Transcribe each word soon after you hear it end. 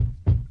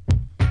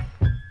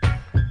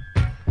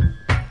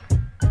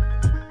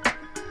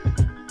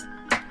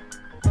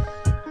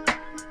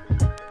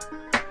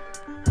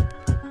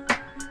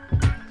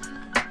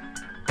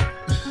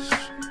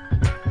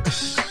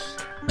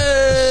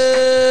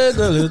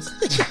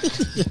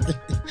good.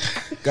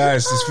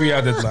 Guys, it's free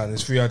added, man.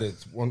 It's free added.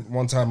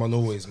 One time and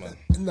always, man.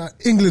 Nah,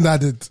 England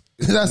added.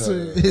 That's what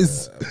it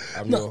is.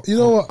 You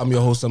know what? I'm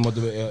your host and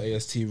moderator,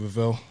 AST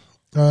Reveal.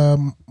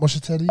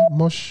 Moshatelli,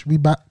 Mosh, we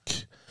back.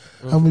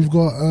 And we've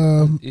got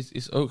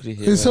It's Oakley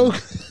here. it's Oakley.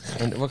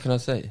 And what can I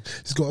say?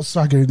 He's got a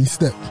swagger in his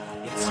step.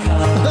 It's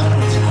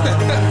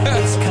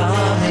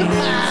coming.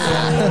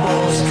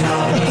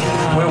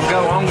 We'll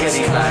go on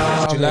getting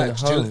back.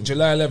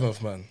 July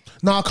 11th, man.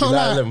 No, I can't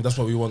July lie. 11th, that's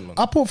what we want, man.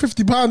 I put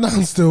 £50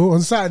 down still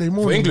on Saturday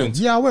morning. For England?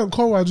 Yeah, I went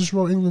cold. I just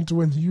wrote England to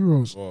win the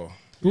Euros. Oh.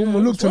 The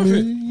woman looked at worth me.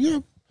 it. Yeah.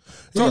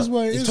 It is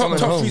what it is. Top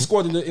 3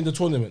 squad in the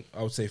tournament,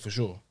 I would say, for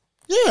sure.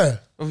 Yeah.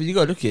 You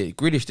got to look at it.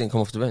 Grealish didn't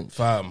come off the bench.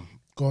 Fam.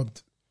 God.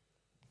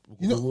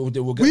 You know, We'll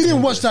get we to didn't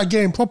him watch there. that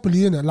game properly,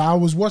 innit? Like, I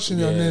was watching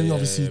it and then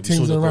obviously we saw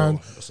things the goal. around.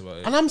 That's about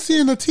it. And I'm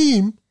seeing the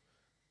team.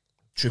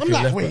 Trippier I'm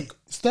like, left wait, back.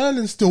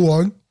 Sterling's still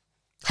on.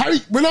 Harry,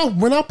 when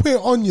I put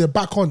it on,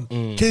 back on,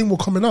 Kane were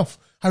coming off.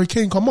 Harry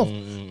Kane come off.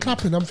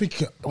 Clapping, I'm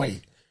thinking,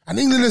 wait, and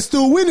England is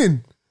still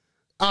winning.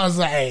 I was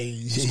like, hey.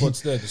 The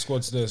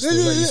squad's there. Still,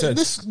 like you said.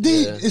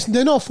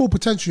 They're not full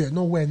potential yet.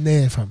 Nowhere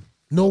near, fam.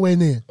 Nowhere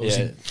near.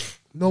 Yeah.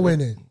 Nowhere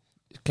near.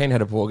 Kane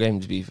had a poor game,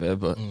 to be fair,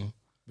 but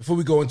Before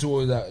we go into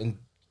all of that in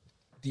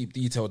deep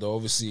detail, though,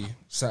 obviously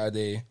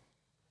Saturday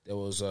there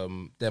was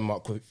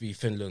Denmark v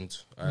Finland,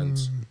 and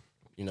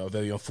a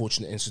very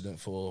unfortunate incident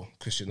for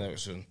Christian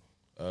Eriksen,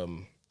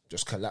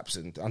 just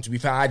collapsing. And to be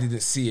fair, I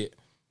didn't see it,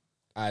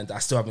 and I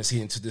still haven't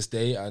seen it to this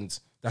day. And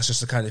that's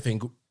just the kind of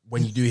thing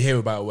when you do hear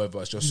about it, whether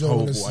it's just You don't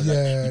horrible, wanna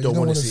and you don't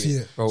want to see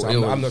it. Bro, So it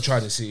I'm was- not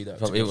trying to see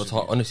that. it was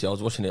hard. Honestly, I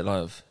was watching it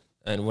live,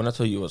 and when I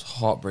tell you it was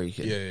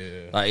heartbreaking,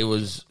 Yeah. like it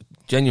was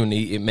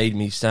genuinely, it made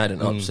me sad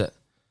and upset.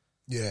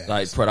 Yeah.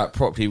 Like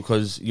properly,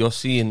 because you're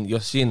seeing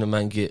the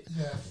man get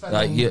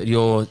like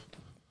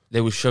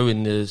they were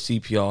showing the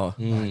CPR.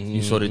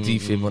 You saw the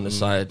defib on the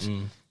side.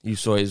 You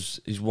saw his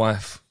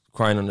wife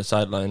crying on the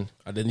sideline.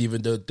 And then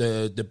even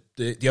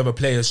the other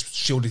players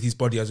shielded his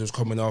body as it was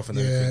coming off, and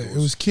Yeah, everything.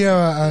 it was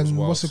Kiera and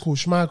wild. what's it called,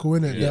 Schmeichel,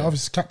 innit? The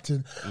obvious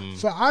captain.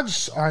 So all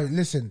right,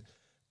 listen,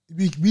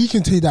 we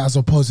can take that as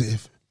a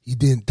positive. He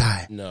didn't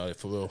die. No,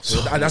 for real.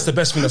 And that's the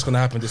best thing that's going to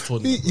happen this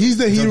tournament. He's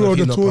the In terms hero of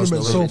the healing up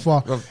tournament personal so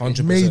far.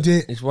 100%. Made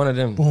it. It's one of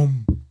them.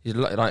 Boom. He's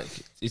like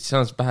it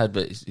sounds bad,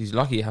 but he's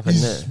lucky it happened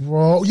there.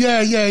 Bro,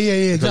 yeah.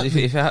 Because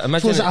Exactly.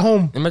 imagine was at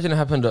home. Imagine it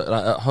happened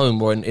at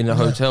home or in a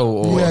hotel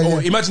or Yeah.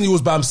 Or imagine he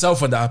was by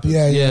himself when that happened.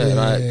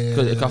 Yeah.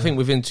 Cause I think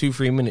within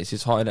 2-3 minutes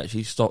his heart had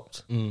actually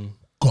stopped,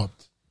 God.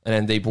 and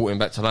then they brought him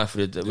back to life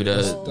with a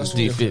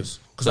defib.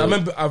 Because I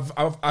remember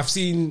I've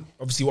seen,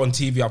 obviously on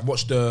TV, I've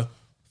watched the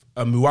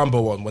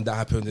Muamba one when that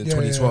happened in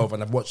 2012,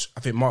 and I've watched, I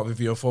think, Mark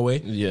Vivian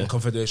Four-Way and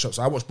Confederation Shop.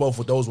 So I watched both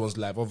of those ones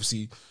live.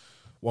 Obviously,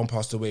 one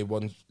passed away,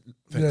 one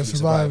thankfully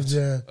survived.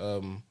 Yeah.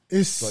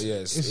 It's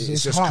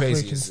just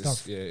heartbreaking crazy.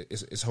 stuff.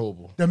 It's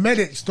horrible. The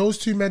medics, those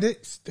two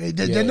medics,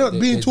 they're not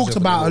being they talked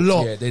deserve about a an award.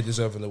 lot. Yeah, they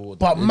deserve an award.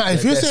 But man,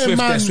 if you're saying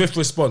their swift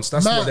response,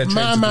 that's what they're my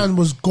trying to man do.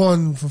 was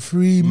gone for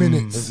 3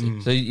 minutes.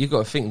 So you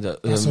got to think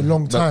that That's a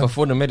long time.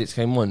 Before the medics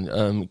came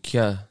on,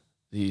 Kia,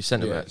 the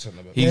centre back,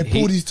 They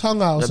pulled his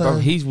tongue out. Or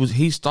something.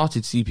 he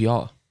started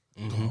CPR.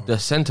 The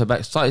centre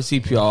back started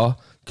CPR,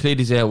 cleared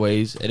his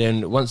airways, and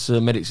then once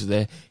the medics were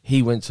there,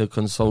 he went to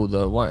console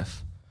the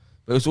wife.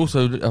 But it was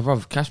also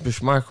Kasper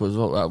Schmeichel as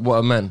well. What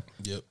a man!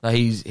 Yep. Like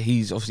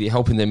he's obviously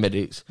helping the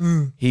medics.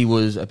 He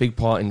was a big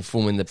part in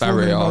forming the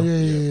barrier.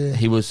 Yeah.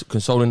 He was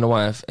consoling the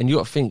wife, and you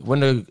got to think when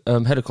the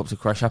helicopter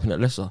crash happened at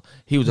Leicester,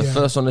 he was the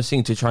first on the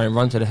scene to try and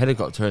run to the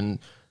helicopter and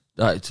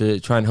to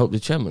try and help the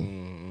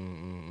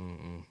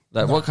chairman.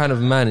 Like what kind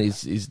of man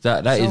is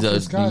that? That is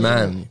Selfless a guys,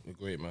 man. You're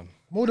great, man.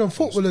 More than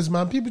footballers,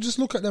 man. People just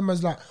look at them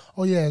as like,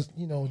 oh yeah,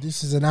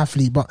 this is an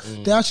athlete, but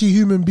they're actually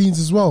human beings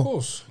as well. Of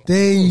course.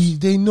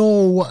 They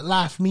know what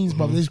life means,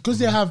 but because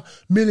they have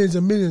millions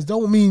and millions,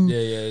 don't mean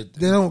they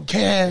don't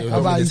care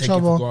about each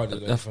other. I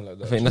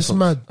think that's It's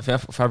mad. I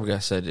think that's what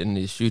Fabregas said in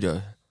the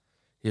studio.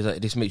 He's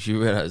like, this makes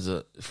you realise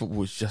that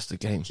football is just a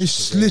game.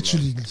 It's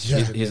literally.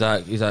 He's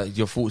like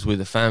your thoughts with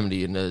the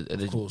family and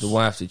the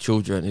wife, the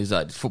children. He's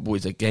like, football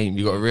is a game.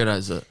 You got to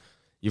realise that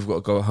you've got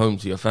to go home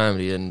to your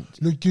family. And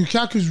Look,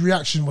 Lukaku's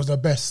reaction was the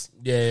best.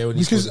 Yeah, when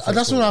he because scored the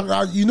that's first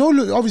what goal.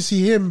 look, obviously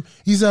him,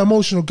 he's an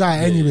emotional guy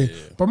anyway.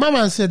 But my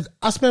man said,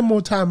 I spend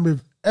more time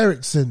with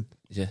Eriksen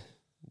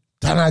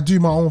than I do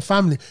my own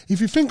family.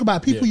 If you think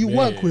about people you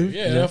work with,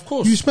 of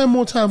course. you spend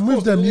more time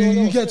with them.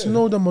 You get to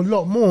know them a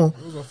lot more.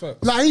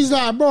 Like he's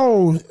like,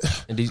 bro,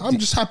 I'm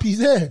just happy he's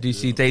there. do you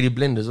see Daily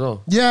Blind as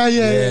well?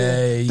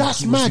 Yeah.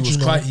 That's mad. He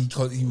cried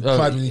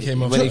when he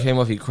came off. When he came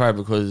off, he cried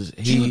because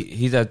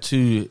he's had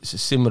two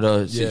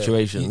similar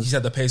situations. He's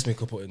had the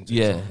pacemaker put in.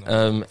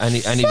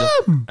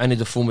 And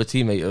he's a former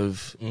teammate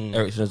of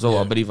Eriksen as well.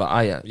 I believe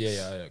at Ajax.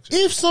 Ajax.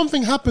 If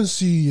something happens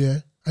to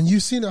you, and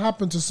you've seen it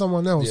happen to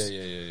someone else,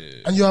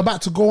 and you're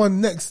about to go on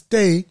next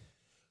day,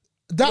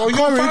 that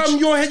courage,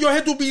 your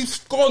head will be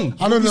gone.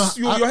 I don't know.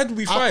 Your head will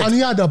be fine. And he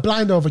had a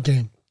blinder of a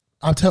game.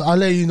 I'll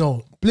let you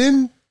know.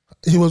 Blind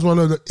He was one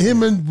of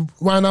him and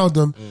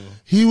Wijnaldum.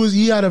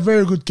 He had a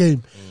very good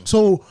game.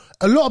 So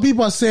a lot of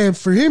people are saying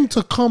for him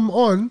to come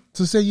on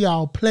to say, yeah,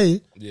 I'll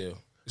play. Yeah.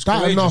 It's That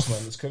courageous, enough.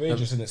 man. It's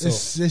courageous in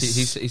itself.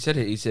 He said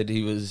it. He said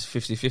he was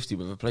 50-50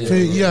 with a player.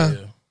 Yeah.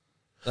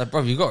 Like,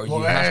 bro, you have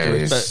to.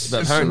 But It's a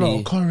lot apparently,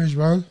 of courage,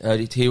 man.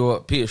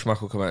 what Peter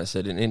Schmeichel come out and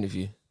said in an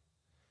interview.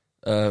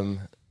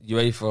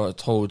 UEFA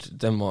told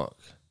Denmark,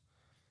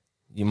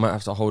 you might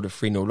have to hold a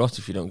 3-0 loss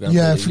if you don't go. and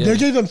Yeah, play the they game.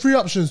 gave them 3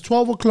 options: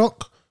 12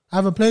 o'clock,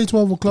 either play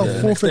 12 o'clock,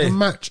 forfeit day. the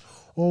match,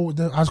 or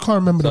I can't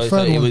remember the So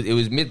third one. it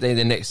was midday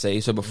the next day,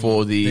 so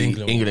before the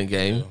England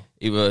game. Yeah.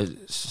 Either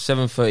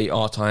 7:30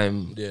 our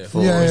time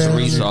for Yeah, a yeah,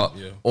 restart,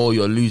 yeah. or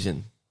you're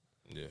losing.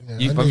 Yeah,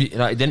 You and probably,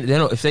 like, they're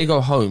not. If they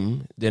go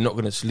home, they're not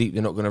going to sleep.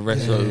 They're not going to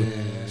rest.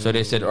 So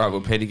they said, "All right, we'll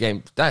play the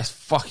game." That's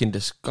fucking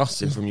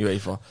disgusting from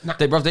UEFA.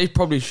 They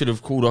probably should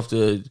have called off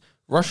the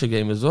Russia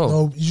game as well.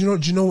 No, do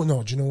you know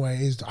what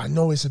it is? I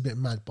know it's a bit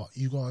mad, but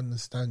you gotta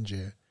understand,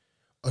 yeah.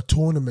 A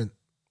tournament.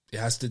 It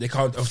has to. They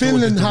can't. afford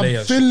Finland the delay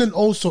and shit. Finland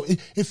also.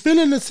 If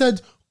Finland had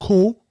said,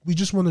 "Cool, we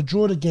just want to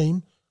draw the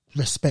game,"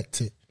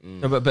 respect it.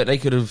 No, but they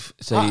could have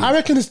said, I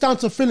reckon it's down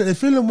to Finland. If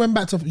Finland went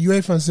back to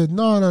UEFA and said,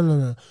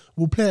 no,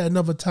 we'll play it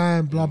another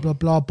time, blah, blah,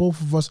 blah.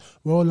 Both of us,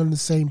 we're all on the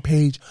same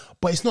page.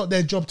 But it's not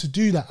their job to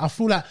do that. I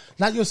feel like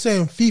you're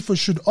saying, FIFA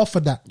should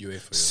offer that. UEFA, yeah.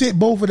 Sit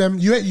both of them.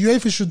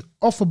 UEFA should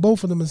offer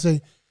both of them and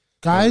say,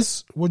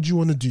 guys, what do you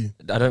want to do?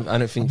 I don't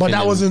think. But that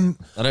Finland-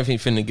 wasn't- I don't think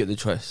Finland get the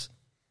choice.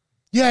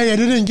 Yeah, they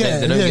didn't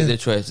get They it. don't yeah. get the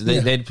choice.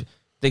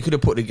 They could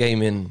have put the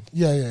game in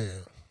Yeah.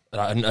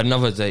 like,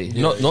 another day,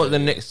 not the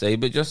next day,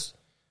 but just.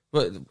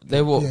 But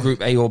they were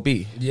Group A or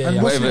B. Yeah, And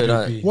yeah, what's whatever,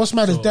 mad- like- What's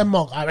mad is So-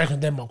 Denmark. I reckon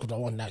Denmark could have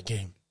won that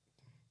game.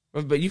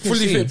 But you can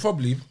Fully see, fit,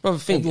 probably. Bro, I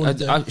think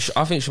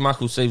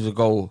Schmeichel saves a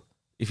goal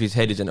if his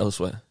head isn't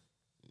elsewhere.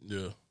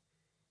 Yeah.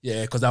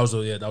 Yeah, because that was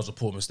a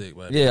poor mistake,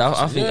 man. Yeah,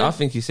 I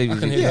think he saved I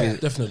his can head. hear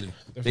that. Definitely.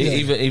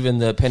 Even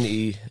the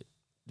penalty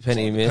miss.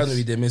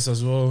 Penalty they miss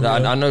as well.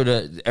 Like, yeah. I know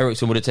that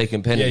Ericsson would have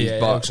taken penalties, Yeah,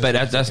 but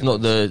Eriksen that's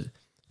not the.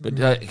 But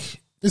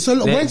like, It's a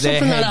lot. their When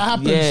something like head- that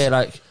happens. yeah,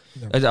 like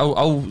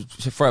I'll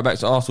throw it back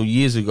to Arsenal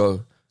years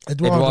ago.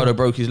 Eduardo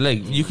broke his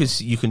leg. You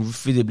can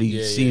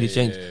visibly see the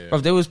change.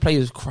 Bro, there was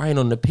players crying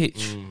on the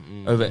pitch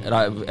over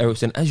like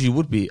Ericsson, as you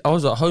would be. I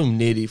was at home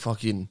nearly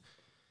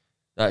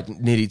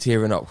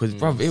tearing up because,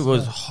 bro, it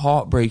was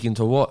heartbreaking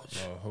to watch.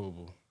 Oh, horrible.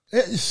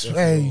 It's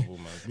horrible,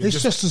 man.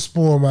 it's just a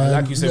sport, man.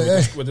 Like you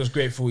said, we're just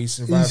grateful he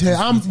survived. He's here.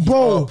 I'm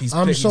so he's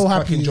happy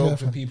cracking he's jokes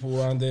here. with people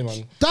around him,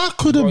 and That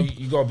could have.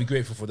 you gotta be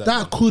grateful for that.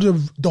 That could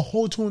have the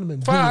whole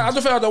tournament. I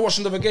don't think I'd have watched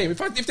another game.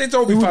 If they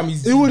told me, fam,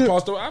 he's it would've-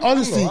 passed away.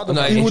 honestly, I don't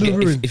No, know. It would've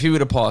ruined. if he would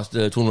have passed,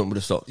 the tournament would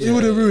have stopped. It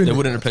would have ruined. They it.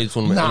 wouldn't have played the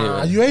tournament Nah,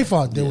 anyway.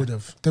 UEFA, they would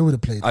have. They would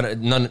have played.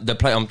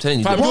 I'm telling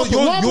you, Fam, the- What you're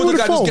happened the with guy the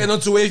that's phone? getting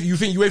onto UEFA. You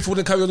think UEFA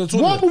wouldn't carry on the What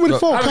tournament? happened with the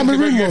phone? I don't think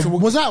Cameroon UEFA one?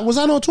 would- Was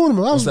that not a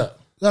tournament? What's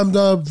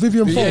The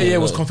Vivian phone. Yeah, it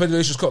was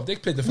Confederations Cup. They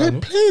played the They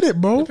final. played it,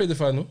 bro. They played the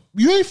final.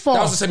 UEFA.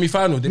 That was the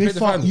semi-final. They played the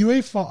final.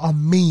 UEFA are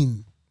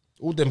mean.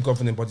 All them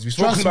governing bodies. We Trust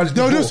spoken me. about it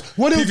They'll before. just,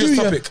 what they'll Previous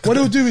do, topic. what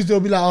they'll do is they'll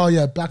be like, oh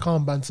yeah, black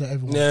armband to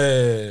everyone.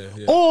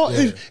 Yeah. Or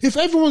yeah. if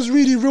everyone's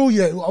really real,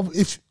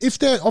 if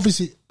they're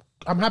obviously,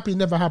 I'm happy it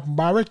never happened,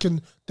 but I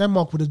reckon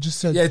Denmark would have just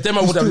said, Yeah,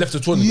 Denmark would have left the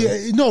tournament.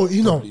 Yeah, no,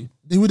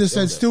 they would have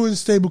said still in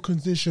stable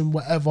condition,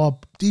 whatever.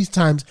 These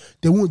times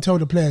they won't tell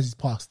the players he's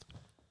passed.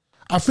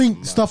 I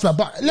think stuff like,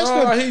 but let's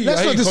No, I hear you. I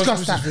hear not you.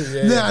 discuss that.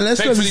 Conspiracy, yeah. Let's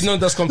Thankfully, not, none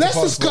does come to let's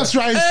pass, discuss but-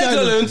 right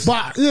instead. Excellent.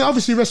 But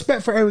obviously,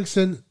 respect for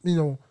Ericsson.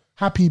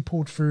 Happy he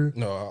pulled through.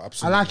 No, I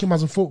absolutely. like him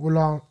as a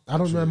footballer. I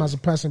don't know him as a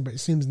person, but he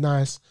seems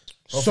nice.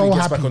 Hopefully So he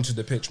gets happy. back onto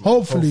the pitch, man.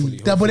 Hopefully.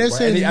 But they're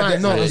saying he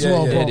might not as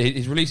well. yeah, But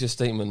he's released a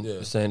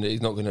statement saying that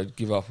he's not going to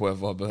give up,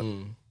 whatever. But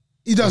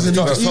he doesn't.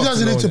 It's He tough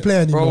doesn't to need know, to yeah. play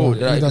anymore.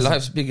 bro, He doesn't.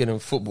 life's bigger than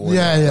football.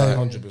 Yeah, innit? yeah.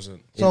 Like, 100%.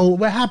 So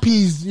we're happy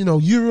he's,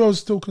 Euros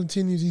still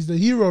continues. He's the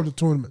hero of the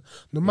tournament.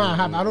 No matter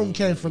how, I don't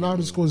care if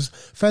Ronaldo scores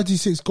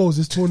 36 goals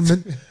this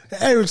tournament.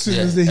 Ericsson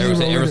is the hero.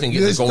 Everything innit?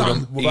 gets It's a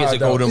golden. done. He gets a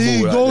golden He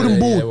ball. like, golden yeah.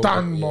 ball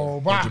done,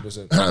 bro.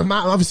 100%. Man,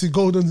 obviously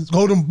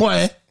golden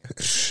boy.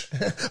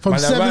 From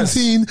Man, that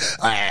 17.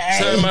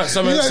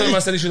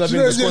 Someone said he should have been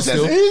in the squad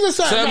still.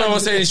 Someone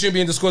was saying he shouldn't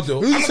be in the squad though.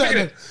 Who's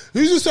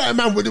a certain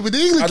man with the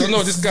English? I don't know,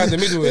 kids? this guy in the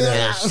middle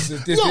here.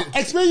 No,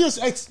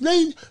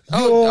 explain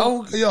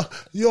I'll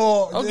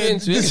your get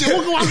into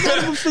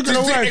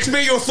it.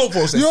 Explain your thought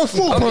process. Your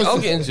thought process. I'll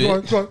get into Go it.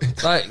 on, go on.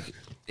 Like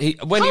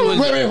when he was.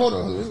 Wait, hold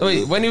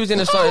on. When he was in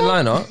the starting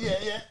lineup,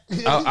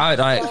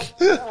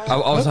 I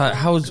was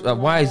like,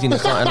 why is he in the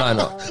starting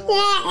lineup?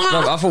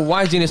 No, I thought,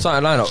 why is he in the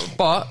starting lineup?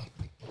 But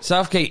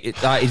Southgate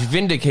is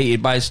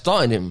vindicated by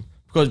starting him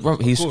because bro,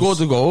 he scored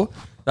the goal.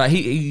 Like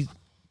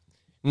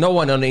no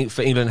one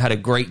for England had a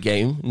great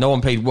game. No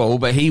one played well,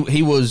 but he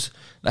was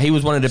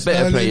one of the better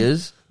Sterling,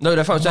 players. No,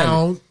 that's what I'm saying.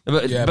 Mount.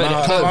 But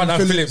Mount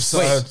and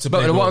Phillips.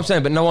 but what I'm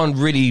saying, but no one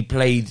really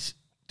played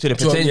to the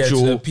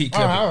potential. to the peak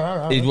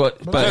level. Is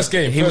what, but First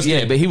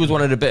game, but he was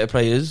one of the better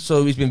players,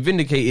 so he's been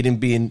vindicated in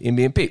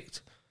being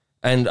picked.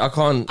 And I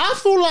can't. I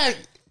feel like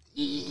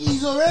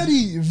He's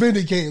already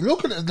vindicated.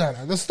 Look at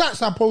that. The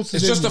stats I posted.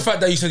 It's just the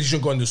fact that you said he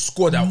shouldn't go in the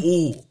squad at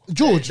all.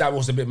 George. That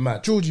was a bit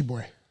mad. Georgie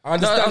boy. I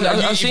understand that.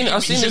 I've seen the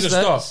the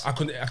stats. start. I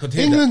could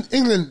hear that.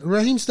 England.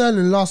 Raheem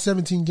Sterling last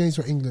 17 games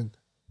for England,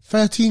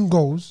 13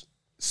 goals,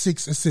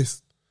 6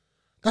 assists.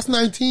 That's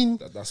 19.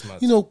 That's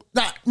mad. You know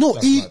that. No,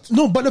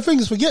 but the thing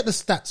is, forget the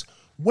stats.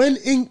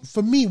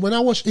 For me, when I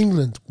watch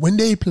England, when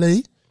they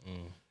play,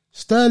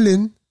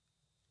 Sterling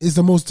is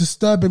the most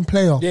disturbing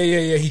player.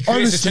 Yeah. He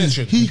creates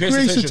attention. He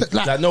creates attention.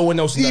 Like no one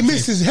else. He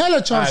misses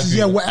hella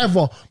chances,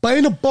 whatever. But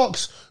in the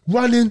box,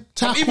 running,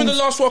 tackles. Even the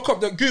last World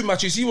Cup, the group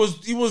matches, he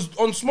was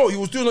on smoke. He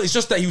was doing. It's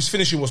just that he was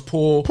finishing was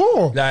poor.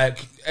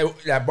 Like,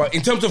 but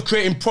in terms of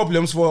creating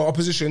problems for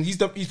opposition, he's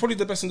probably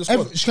the best in the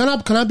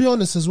squad. Can I be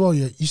honest as well?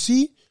 Yeah, you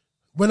see,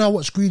 when I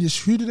watch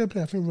Grealish, who did they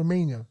play? I think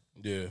Romania.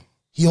 Yeah,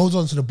 he holds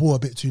on to the ball a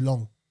bit too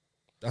long.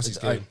 That's his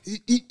game.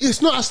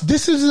 It's not.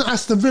 This isn't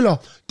Aston Villa.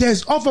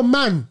 There's other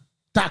man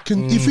that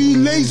can, if he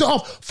lays it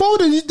off,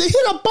 Foden, they hit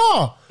a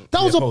bar.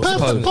 That was a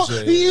perfect pass.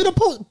 He hit a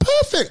post.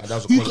 Perfect.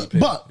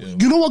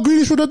 You know what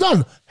Grealish would have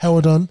done?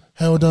 Held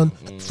on,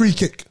 free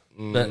kick.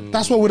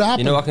 That's what would have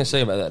happened. You know what I can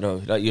say about that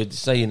though? Like you're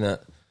saying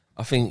that,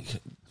 I think...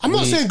 I'm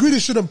not saying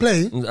Grealish shouldn't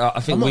play. I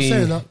think we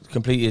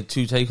completed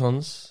 2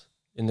 take-ons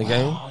in the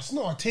game. It's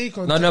not a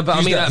take-on. No, but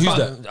I mean... Who's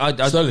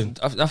that? Sterling?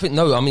 I think,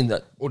 no, I mean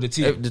that... Or the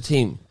team? The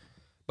team.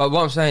 But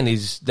what I'm saying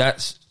is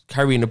that's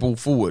carrying the ball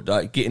forward,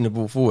 like getting the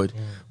ball forward.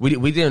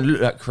 We didn't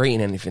look like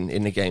creating anything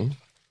in the game.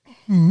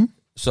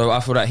 So I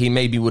feel that he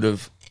maybe would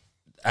have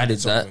added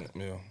that.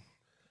 Yeah.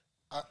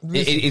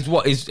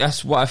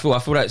 That's what I feel. I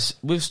feel that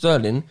with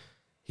Sterling,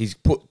 he's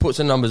puts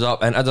the numbers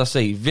up, and as I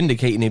say,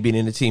 vindicating him being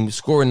in the team,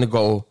 scoring the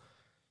goal.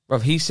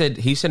 Bruv, he said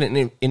it in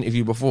an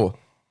interview before.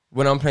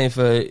 If I'm playing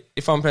for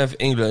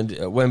England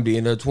at Wembley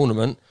in a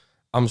tournament,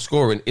 I'm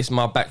scoring. It's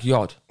my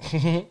backyard.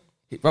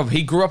 Bruv,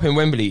 he grew up in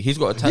Wembley. He's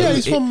got a tattoo. Yeah,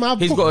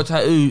 he's got a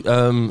tattoo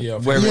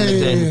wearing the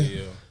den.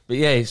 Yeah. But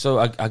yeah, so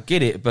I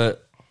get it.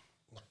 But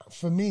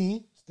for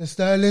me, the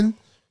Sterling,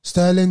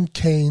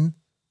 Kane.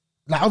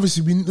 Like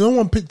obviously, no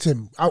one picked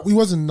him. He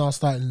wasn't in our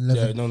starting 11.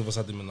 Yeah, none of us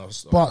had him in our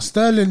starting. But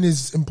Sterling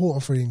is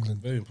important for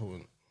England. Very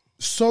important.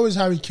 So is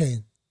Harry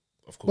Kane.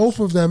 Of course. Both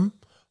of them.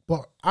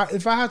 But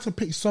if I had to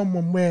pick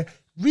someone where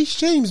Reece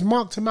James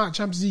marked him out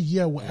Champions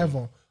League,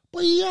 whatever.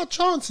 But he had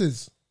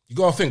chances. You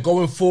got to think,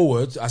 going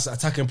forward, as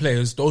attacking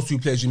players, those 2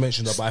 players you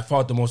mentioned are by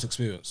far the most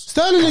experienced.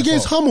 Sterling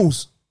against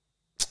Hummels.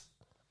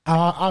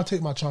 I'll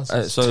take my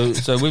chances.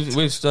 So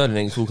with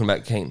Sterling, talking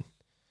about Kane.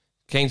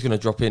 Kane's going to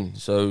drop in.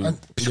 So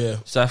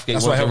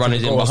Southgate wants to run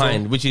it in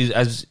behind, which is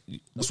as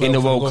in the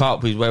World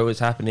Cup is where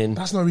it's happening.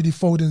 That's not really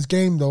Foden's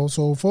game though.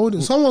 So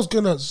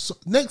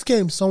next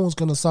game, someone's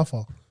going to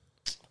suffer.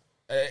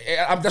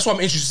 That's why I'm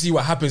interested to see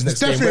what happens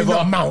next game. Definitely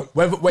not Mount.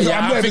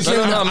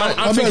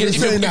 I'm thinking if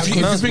you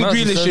bring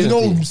Grealish in, you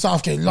know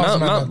Southgate loves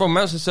Mount. Bro,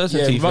 Mount's a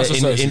certainty in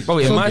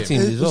my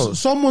team as well.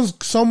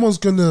 Someone's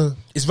gonna.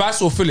 It's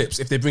Rice or Phillips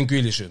if they bring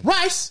Grealish in.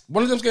 Rice.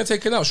 One of them's gonna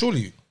take it out,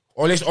 surely.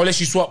 Or unless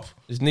you swap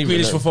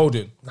Grealish for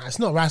Foden. Nah, it's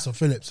not Rice or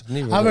Phillips.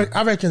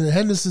 I reckon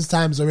Henderson's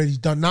time is already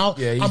done now.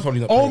 Yeah, he's probably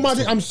not.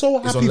 I'm so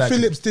happy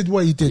Phillips did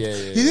what he did.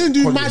 He didn't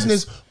do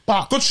madness,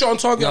 but good shot on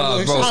target.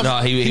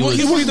 He was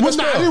the best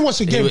player. I didn't watch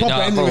the game proper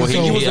anyway.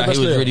 He was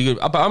really good.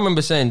 But I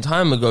remember saying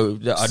time ago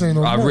that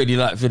I really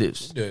like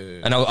Phillips,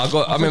 and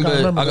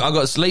I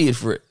got slated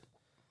for it.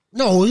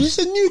 No, he's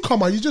a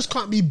newcomer. You just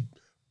can't be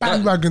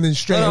bandwagoning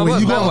straight away.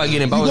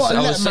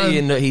 I was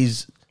saying that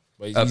he's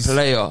a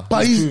player,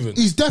 but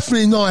he's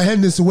definitely not a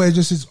Henderson where he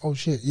just says, "Oh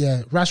shit,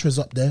 yeah, Rashford's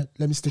up there.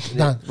 Let me stick it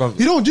down."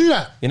 You don't do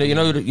that. You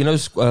know.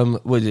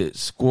 What is it?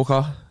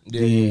 Squawker.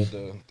 Who's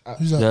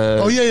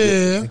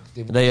that?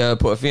 Yeah. They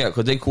put a thing out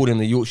because they called him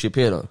the Yorkshire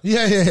Pirlo.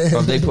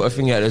 Yeah. They put a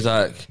thing out as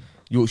like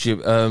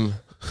Yorkshire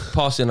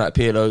passing like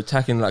Pirlo,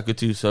 attacking like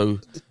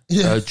Gattuso,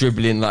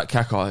 dribbling like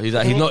Kaká. He's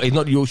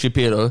not the Yorkshire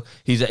Pirlo.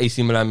 He's at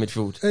AC Milan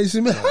midfield. AC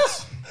Milan.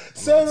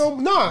 So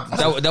no, we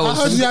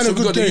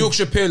got the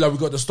Yorkshire Pirlo, we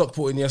got the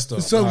Stockport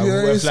Iniesta. So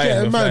it's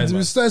getting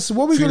mad. So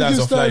what we gonna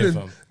give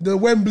Sterling? The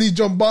Wembley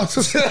John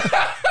Barnes.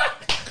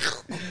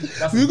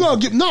 We gotta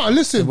give. No,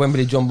 listen.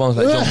 Wembley John Barnes,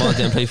 like John Barnes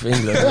didn't play for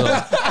England.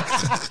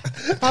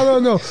 I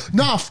don't know.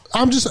 Nah,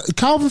 I'm just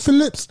Calvin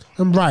Phillips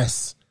and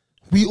Rice.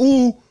 We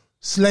all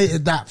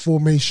slated that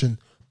formation,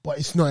 but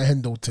it's not a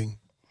Hendo thing.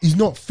 He's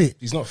not fit.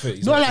 He's not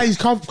fit.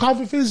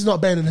 Calvin Phillips is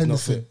not better than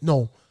Henderson.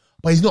 No,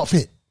 but he's not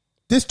fit.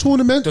 This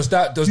tournament,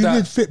 you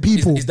need fit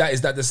people. Is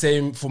that the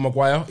same for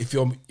Maguire? If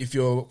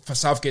you're for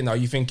Southgate now,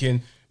 you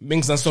thinking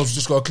Mings and Stones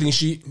just got a clean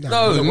sheet?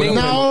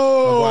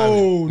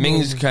 No.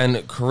 Mings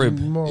can crib.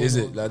 Is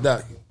it like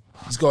that?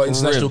 He's got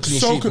international clean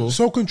sheet.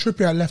 So can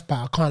Trippier at left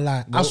back. I can't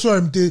lie. I saw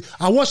him.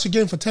 I watched the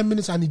game for 10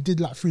 minutes and he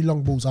did like 3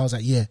 long balls. I was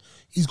like, yeah,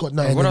 he's got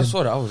 9. When I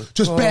saw that, I was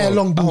just bare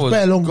long balls.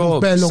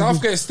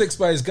 Southgate sticks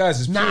by his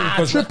guys.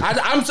 We're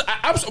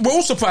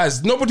all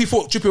surprised. Nobody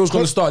thought Trippier was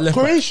going to start left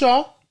back.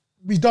 Croatia.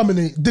 We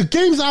dominate. The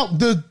game's out.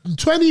 The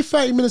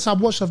 20-30 minutes I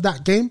watched of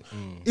that game,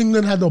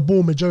 England had the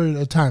ball majority of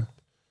the time.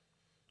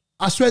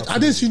 I swear, I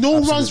didn't see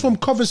no runs from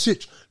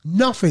Kovacic,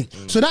 nothing.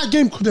 So that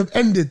game could have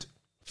ended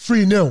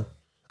 3-0.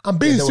 I'm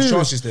being there was serious.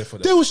 chances there for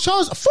that. There was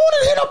chances.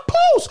 Foden hit a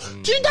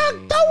post. Do you that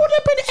would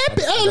have been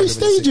epic That early would've been a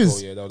sick stages.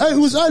 goal, yeah, that would've It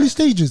been was sick. early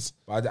stages.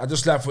 But I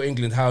just like for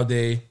England how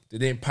they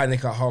didn't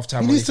panic at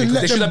halftime. He needs to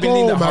let They should them have been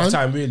leading go, at man.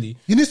 halftime. Really,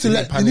 He needs to They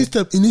let. didn't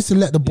panic. He needs to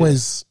let the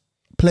boys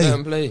play. Let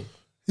him play.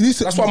 He needs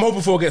to, That's what I'm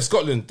hoping for against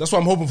Scotland. That's what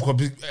I'm hoping for.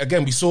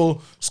 Again, we saw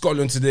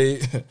Scotland today.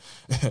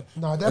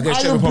 Nah, them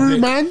against Czech Iron Brew,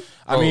 Republic. man.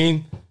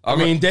 I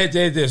mean, they're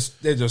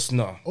just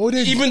no. Oh,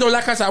 they- Even though,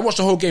 like I said, I watched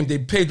the whole game. They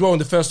played well in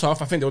the first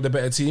half. I think they were the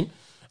better team,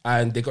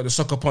 and they got the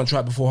sucker punch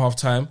right before half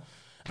time,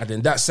 and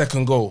then that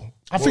second goal.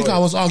 I think I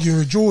was arguing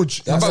with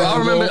George. But I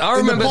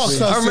remember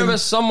saying,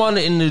 someone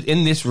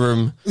in this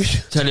room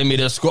telling me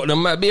that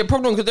Scotland might be a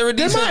problem because they're a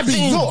there decent might be.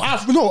 team.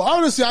 No,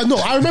 honestly, I know.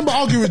 I remember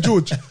arguing with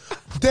George.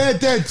 They're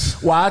dead.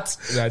 What?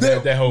 Yeah,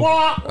 they're home.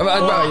 What?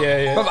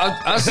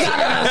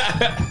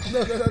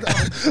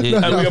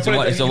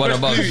 It's a one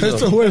about.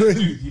 It's a win.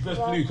 He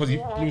pressed blue because he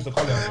blew the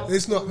colour.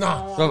 It's not.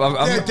 Nah. Bro,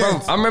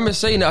 dead. I remember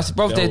saying that. I said,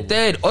 bro, they're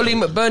They're dead. Ollie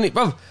McBurney,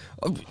 bro.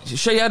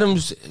 Shay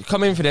Adams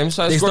come in for them,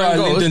 so They scoring started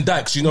goals. Lyndon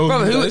Dykes, you know. Bro,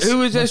 that is? who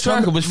was their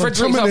striker? Was Fred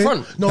Drakes up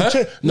front? No,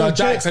 Huh? No,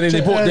 Dykes, and then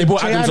they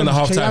bought Adams on the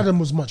half Che time. Adams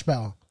was much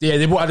better. Yeah,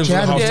 they bought Adams on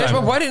the half Yeah, but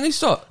time. why didn't he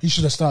start? He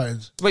should have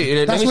started. Wait,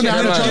 let That's me when check they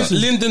had that a out. chance.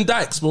 Lyndon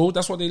Dykes, bro.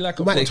 That's what they like.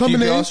 McTominay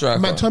QPR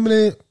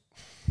striker.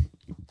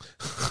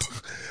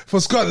 for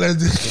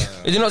Scotland. Is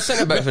he not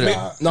centre back for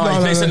them? No, he No,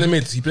 plays no. in the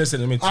mid. He plays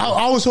in the mid.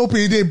 I was hoping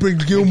he didn't bring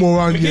Gilmore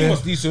around McGinn here.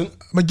 was decent.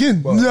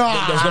 McGinn, But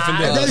nah, there's nothing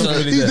there. That's- There's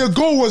nothing there. the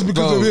goal was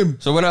because of him.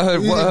 So when I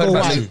heard He what I didn't heard go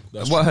about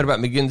wide. what I heard about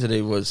McGinn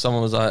today was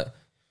someone was like,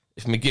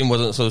 if McGinn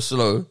wasn't so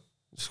slow,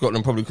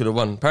 Scotland probably could have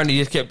won. Apparently, he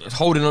just kept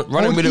holding on,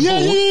 running with the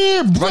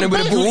ball, running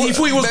with the ball. He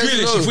thought he was Very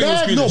Grealish. slow. He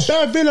thought he was No, Grealish.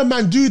 Bear Villa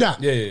man do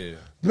that. Yeah.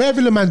 Bear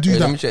Villa man do Let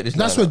that. me check this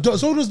That's now. what.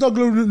 So does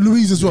Douglas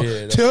Luiz as well.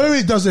 Yeah, that's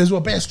Thierry does it as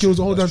well. Better skills.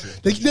 Hold on.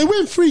 They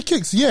win free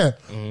kicks. Yeah.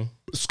 Mm-hmm.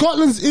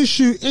 Scotland's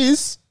issue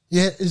is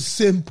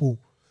simple.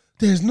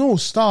 There's no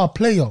star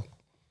player.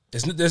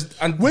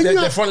 And When you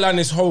their have- front line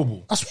is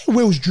horrible. I swear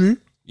Wales drew.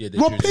 Yeah, they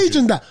Rob drew, they Page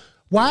drew. and that.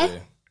 Why? Yeah.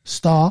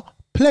 Star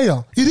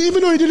player.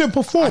 Even though he didn't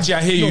perform. Actually,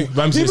 I hear you.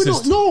 Ramsey Even though-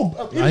 assist.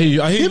 No. I hear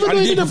you. Even And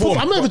though he he didn't perform.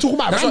 performed. I'm not even talking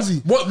about That's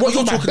Ramsey. What you're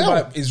I'm talking Bell.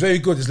 about is very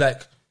good. It's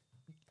like,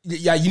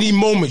 yeah, you need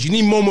moments. You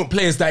need moment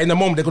players that in the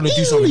moment they're going to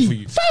do something for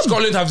you. Fam.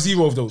 Scotland have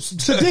zero of those.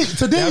 Today,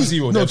 They have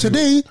zero. They have zero.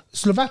 today,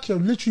 Slovakia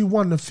literally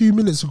won a few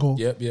minutes ago.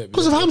 Yep.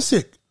 Because of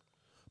Hamsik.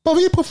 But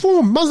he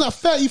performed. Man's at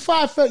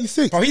 35,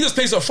 36. But he just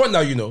plays up front now,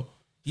 you know.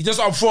 He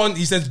just up front.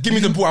 He says, give me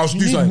the ball. I'll You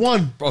do need something.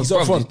 one. Bro, He's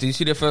up front. did you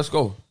see their first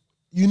goal?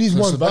 You need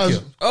one. Slovakia.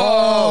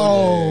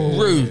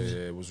 Rude.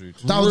 Yeah, it was rude.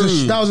 That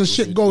was a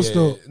shit goal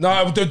still.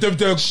 No,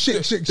 the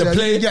Shit. The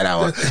play. Get that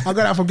one. I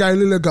got that from Gary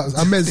Lineker.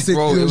 I meant sick.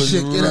 Bro, it was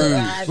shit. You know.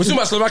 rude. We're talking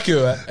about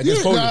Slovakia, right? Against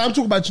Yeah, Poland. I'm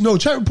talking about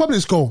Czech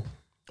Republic's goal.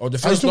 Oh, the Are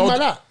you first talking no, about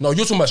that? No,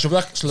 you're talking about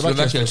Slovakia.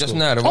 Slovakia just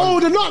now. The Oh,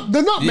 one.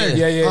 the nutmeg.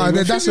 Yeah. Ah, He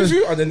went that's through a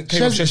review and then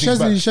came off Szczesny's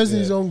back.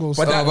 Szczesny's Yeah. own goal.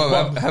 But that, but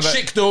but how about-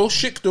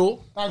 Schick though.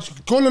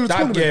 Goal in the That,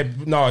 tournament.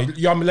 yeah, no,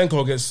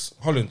 Yarmolenko against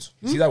Holland.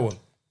 See that one?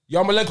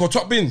 Yarmolenko,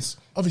 top bins.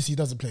 Obviously, he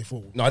doesn't play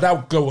football. No,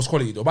 that goal was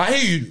quality though. But I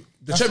hear you.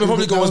 The Czech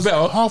Republic goal was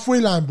better.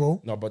 Halfway line,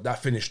 bro. No, but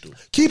that finished though.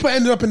 Keeper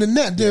ended up in the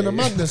net doing the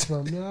madness,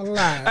 man. I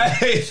lie.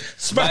 Hey,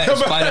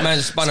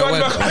 Spider-Man spun a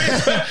web.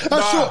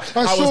 I short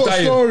was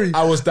dying. story.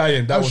 I was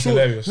dying. That I'm was sure-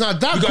 hilarious. Nah,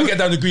 that you gotta group- get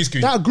down the green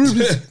screen. That group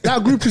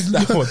is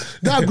one.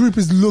 that group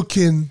is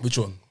looking Which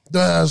one?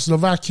 the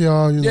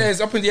Slovakia. You know. Yeah, it's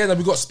up in the end.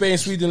 We got Spain,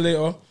 Sweden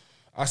later.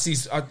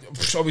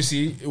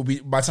 Obviously, it will be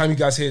by the time you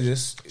guys hear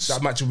this,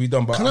 that match will be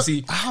done. But Can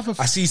I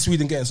I- see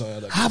Sweden getting something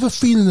like I that. have a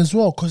feeling as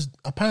well because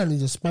apparently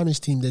the Spanish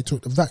team they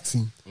took the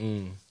vaccine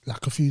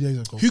like a few days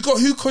ago.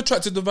 Who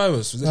contracted the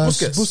virus? Was it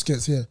Busquets?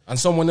 Busquets, yeah. And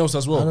someone else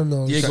as well. I don't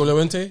know. Diego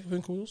Llorente, I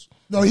think it was.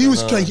 No, he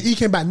was he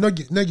came back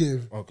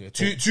negative. Okay,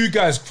 two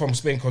guys from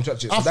Spain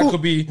contracted. So I that thought-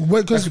 could be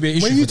because that could be an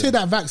issue. when you for take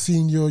them. that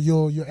vaccine,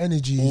 your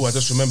energy. Oh, I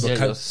just remember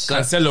Yeah, you're set.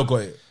 Cancelo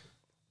got it.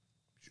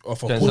 Or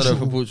for Cancelo Portugal.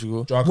 for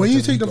Portugal. Joao When you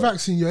Cancelo take the got it.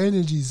 vaccine, your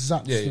energy is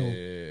zapped. Yeah, still.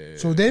 yeah.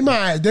 So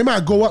they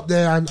might go up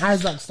there and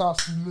Isaac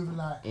starts moving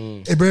like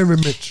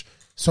Ibrahimovic.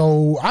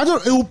 So I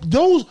don't.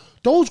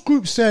 Those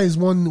group says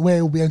one where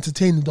it will be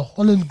entertaining. The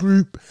Holland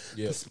group,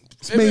 Yeah.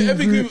 Spain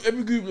Every group.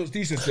 group looks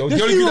decent still. The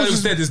The only group that Euros looks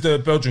is- dead is the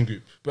Belgian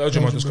group.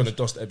 Belgium are just going to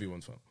dust everyone,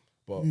 fam.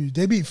 But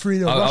They beat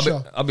 3-0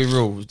 Russia. I'll be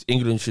real.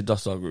 England should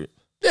dust our group.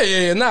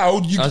 yeah. Now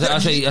I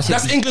say-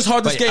 that's England's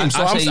hardest Wait, game.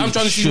 So I say I'm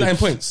trying to see should. 9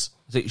 points.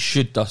 I think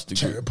should dust the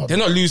group. They're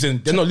not losing.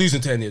 They're not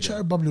losing to any of Czech them.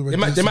 Republic were They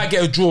decent. might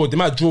get a draw. They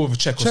might draw with a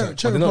Czech or something.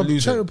 But they're not Czech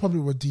losing.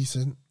 Republic were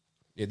decent.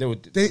 Yeah, they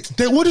would.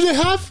 They what do they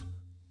have?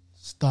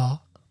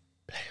 Star.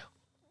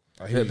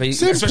 I hear you. but-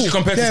 Simple. Especially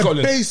compared to They're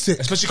Scotland. basic.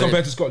 Especially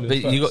compared to Scotland. But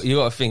you Facts.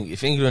 got to think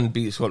if England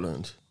beat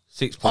Scotland,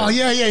 6 points. Oh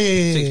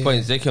yeah. 6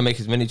 points. They can make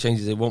as many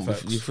changes they want Facts.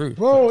 before you're through.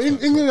 Bro,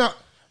 England.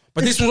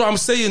 But this is what I'm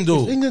saying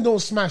though. England don't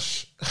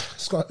smash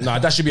Scotland. Nah,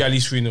 that should be at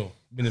least 3-0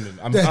 minimum.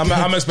 I'm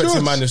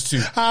expecting George,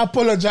 -2. I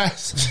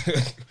apologize.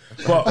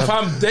 But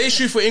fam, the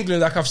issue for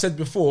England, like I've said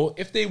before,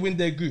 if they win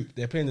their group,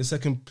 they're playing the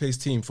second place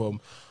team from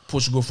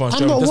Portugal, France, I'm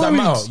Germany. not Does that worried.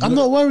 matter? I'm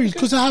not worried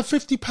because I have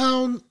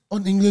 £50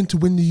 on England to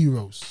win the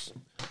Euros.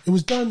 It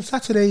was done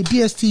Saturday,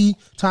 BST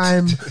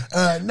time,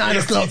 9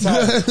 o'clock.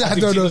 I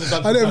don't know.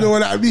 I don't even know what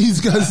that means,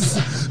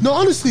 guys. No,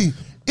 honestly,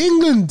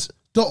 England,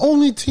 the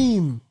only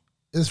team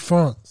is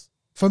France.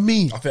 For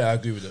me, I think I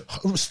agree with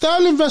it.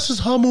 Sterling versus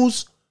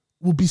Hummels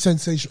will be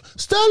sensational.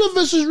 Sterling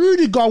versus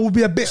Rudiger will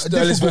be a bit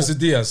Sterling difficult. versus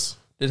Diaz.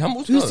 Did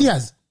Hummels Who's go?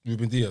 Diaz?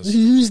 Ruben Diaz.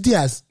 Who's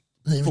Diaz?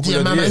 Footballer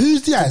of the year.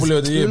 Who's Diaz? Footballer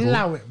of the year, bro.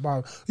 Allow it,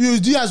 bro.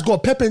 Diaz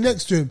got Pepe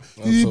next to him.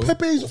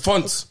 Pepe's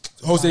Fonts.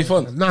 Jose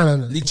Font. no.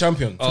 League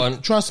champion.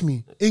 Trust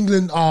me,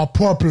 England are a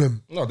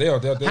problem. No, they are.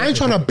 I ain't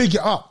trying to big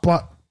it up,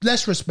 but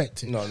let's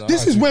respect it. No,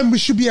 this I is agree. when we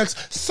should be.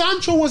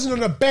 Sancho wasn't on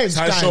the bench.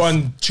 Sancho guys.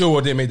 and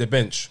Chilwell didn't make the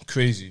bench.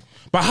 Crazy.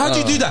 But how do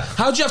you do that?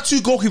 How do you have two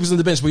goalkeepers on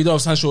the bench but you don't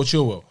have Sancho or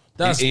Chilwell?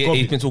 That's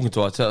He's been talking to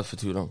Arteta for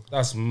too long.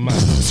 That's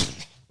mad.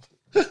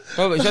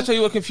 Bro, but should I tell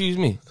you what confused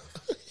me?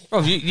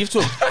 Bro, you've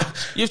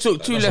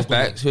took two left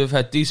backs who have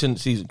had decent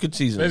seasons, good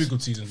seasons, Very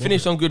good seasons,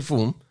 finished on good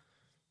form.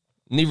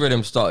 Neither of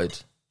them started,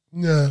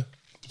 Yeah.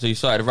 so you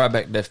started right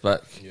back, left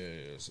back.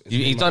 It's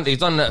He's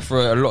done that for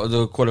a lot of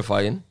the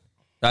qualifying.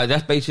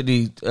 That's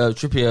basically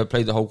Trippier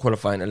played the whole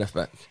qualifying at left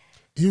back.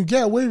 He'll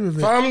get away with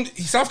it. Fam,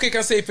 Southgate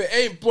can say if it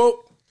ain't,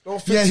 bro. Don't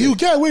fix Yeah, it. he'll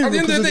get away At with the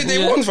it end of the day, because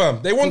they won,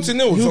 fam. They won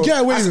 2-0. He'll get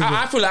away with it.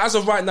 I feel like as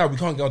of right now, we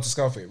can't get onto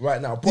Southgate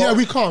right now. But Yeah,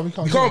 we can't.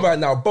 We can't right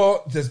now,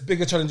 but there's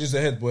bigger challenges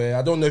ahead. Where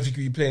I don't know if you could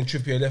be playing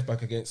Trippier left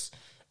back against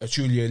a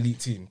truly elite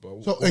team.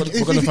 But So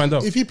we're gonna find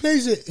out. If he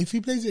plays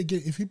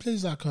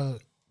like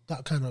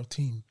that kind of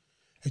team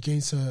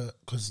against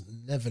because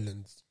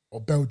Netherlands or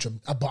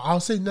Belgium, but I'll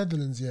say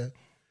Netherlands. Yeah,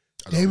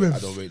 I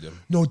don't rate them.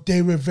 No,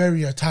 they were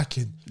very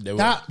attacking. They were-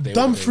 that they were-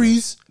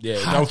 Dumfries, Yeah,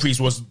 had Dumfries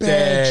was bare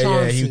there.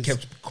 Yeah, he chances.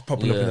 kept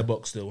popping up in the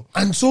box still.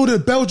 and so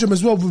did Belgium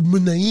as well with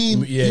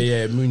Munayin.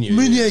 Yeah, Meunier.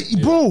 Meunier,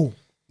 Yeah. bro.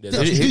 Yeah,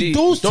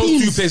 Those Those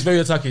teams, two players very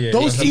attacking. Yeah,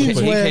 those yeah. teams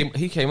But where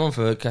he came on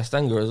for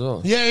Castanga as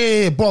well.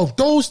 yeah, bro.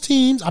 Those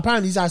teams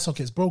apparently his eye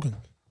socket's broken.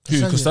 Who,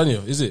 Castagne.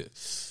 Castagno, is it?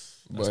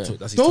 Right. That's his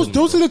Those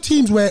tournament, are the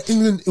teams where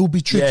England it will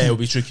be tricky. Yeah, it'll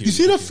be tricky. You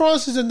see the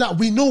Francis and that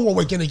we know what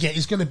we're gonna get.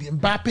 It's gonna be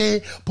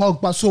Mbappe,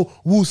 Pogba, so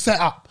we'll set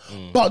up.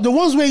 But the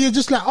ones where you're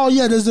just like, oh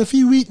yeah, there's a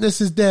few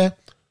weaknesses there.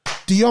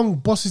 De Jong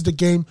bosses the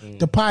game.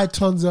 Depay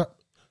turns up.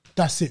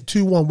 That's it.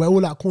 2-1. We're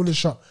all at corner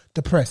shot.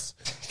 The press.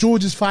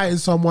 George is fighting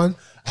someone.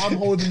 I'm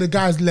holding the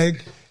guy's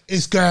leg.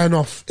 It's going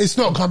off. It's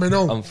not coming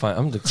on. I'm fine.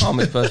 I'm the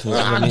calmest person.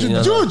 I've ever met, you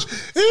know. George,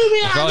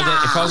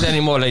 If I was any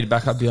more laid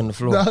back, I'd be on the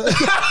floor.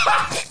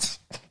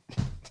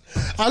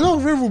 I know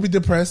Riv will be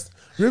depressed.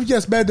 Riv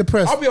gets bad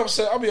depressed. I'll be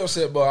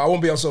upset, but I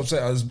won't be as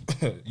upset as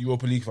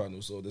Europa League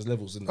final. So there's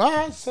levels in there. All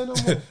right, say no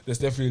more. There's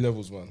definitely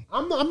levels, man.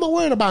 I'm not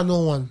worried about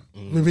no one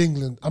with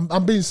England.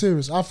 I'm being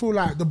serious. I feel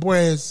like the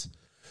boys,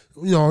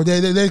 you know,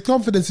 their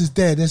confidence is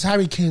there. There's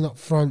Harry Kane up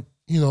front,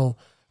 you know,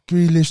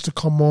 Grealish to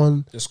come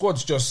on. The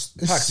squad's just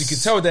packed. You can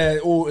tell they're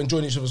all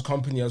enjoying each other's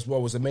company as well.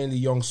 It was a mainly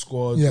young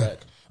squad. Yeah.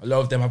 Like, a lot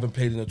of them haven't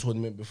played in a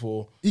tournament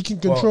before. He can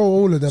But control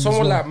all of them as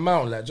Someone well. like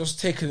Mount, like just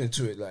taking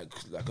into it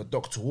like a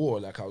Doctor War.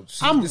 Like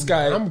I'm- this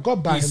guy. I'm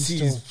God by him he's-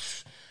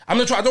 still. I'm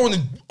not trying. I don't want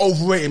to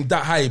overrate him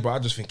that high, but I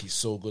just think he's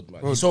so good,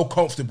 man. He's so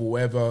comfortable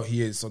wherever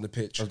he is on the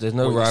pitch. There's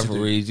no What he wants to do.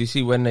 rivalries. You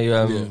see when they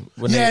when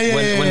Yeah, they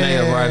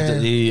yeah,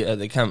 arrived yeah. at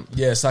the camp.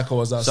 Yeah, Saka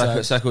was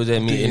outside. Saka was there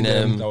meeting Greeting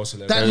them. That was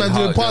hilarious. That man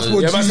doing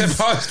passport Yeah, man G's.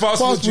 said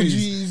passport G's.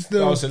 G's.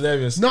 That was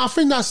hilarious. No, I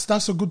think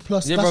that's a good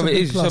plus. Yeah, that's bro, a it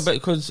good is. plus.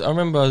 Because I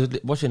remember I was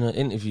watching an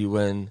interview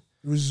when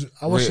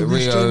I watched the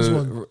Reece James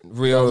one.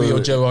 Rio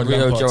Gerrard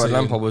Lampard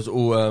Lampard was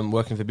all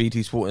working for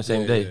BT Sport on the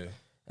same day, yeah.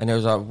 and it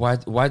was like,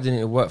 why didn't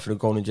it work for the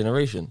golden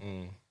generation?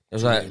 It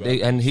was like,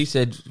 and he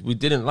said we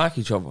didn't like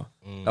each other.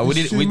 Like,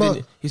 It's too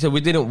much. He said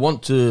we didn't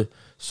want to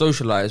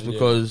socialize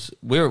because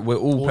we're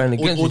all playing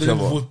against all each the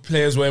other. Liverpool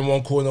players were in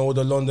one corner, all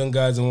the London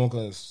guys in one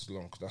corner. It's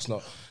long. That's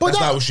not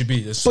how it should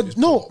be. But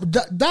no,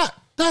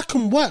 that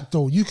can work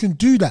though. You can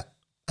do that,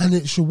 and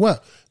it should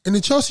work. In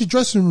the Chelsea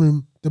dressing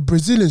room, the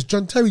Brazilians,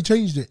 John Terry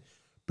changed it.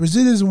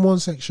 Brazilians in one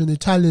section,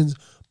 Italians,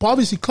 but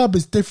obviously club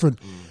is different.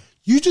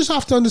 You just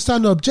have to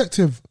understand the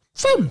objective.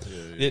 Fam,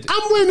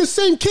 I'm wearing the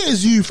same kit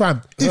as you,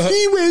 fam. If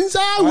he wins,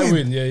 I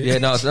win. Yeah,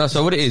 no.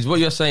 So what it is, what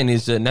you're saying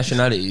is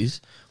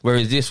nationalities,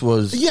 whereas this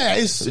was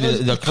It's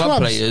the club clubs.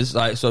 players,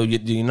 like so the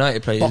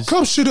United players. But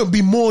clubs shouldn't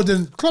be more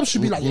than clubs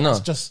should be like No. it's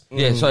just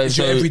Yeah, so It's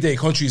your everyday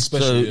country, So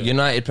especially. yeah.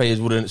 United players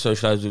wouldn't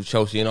socialise with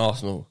Chelsea and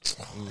Arsenal,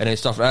 and then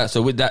stuff like that.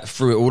 So with that,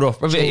 threw it all off.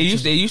 But it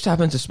used to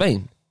happen to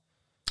Spain.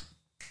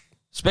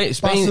 Spain.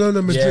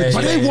 Barcelona, Madrid.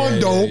 But they won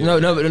though.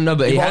 No,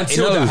 but Yeah,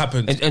 until that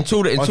happened.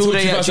 Until they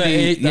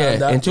 2008,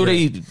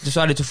 they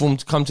decided to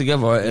come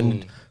together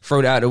and throw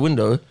it out the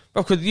window.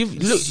 Because you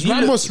look,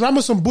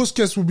 Ramos and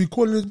Busquets will be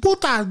calling it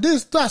Puta,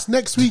 this, that's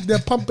next week. They're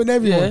pumping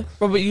everyone. yeah.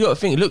 But you got to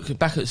think. Look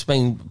back at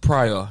Spain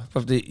prior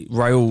of the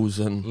Raúls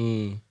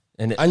and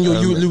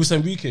you Luis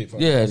Enrique. fam.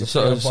 yeah, He's a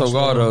player of Salgado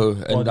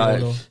Barcelona, and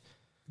Guardiola. like.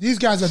 These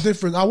guys are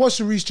different. I watched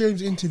the Reece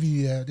James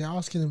interview. Yeah, they're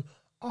asking him,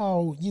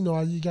 "Oh, you know,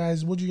 what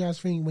do you guys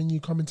think when you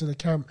come into the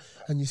camp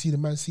and you see the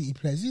Man City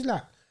players?" He's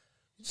like,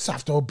 "You just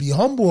have to be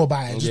humble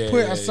about it. Just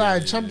put it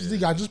aside. Champions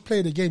League. I just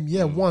played the game.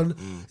 Yeah, won.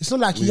 It's not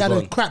like he had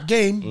a crap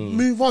game.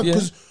 Move on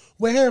because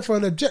we're here for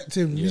an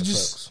objective. Yeah, You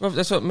just facts. Bro,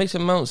 that's what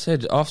Mason Mount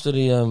said after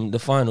the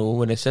final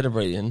when they're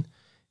celebrating.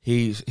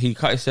 He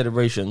cut his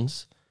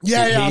celebrations.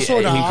 I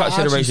saw that. He I cut actually saw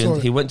celebrations.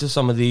 it. He went to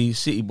some of the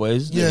city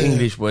boys, Yeah, the yeah.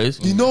 English boys.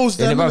 He knows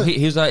And them, bro, innit?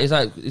 he's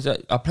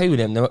like, I play with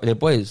them. They're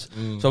boys.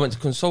 So I went to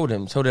console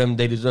them, tell them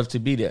they deserve to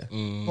be there.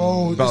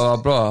 Oh, Blah blah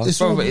blah. it's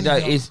Bro, all-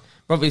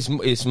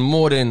 it's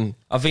more than.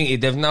 I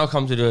think they've now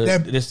come to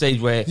the stage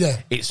where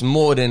it's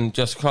more than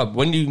just club.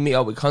 When you meet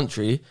up with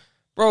country,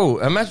 bro,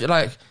 imagine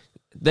like.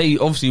 They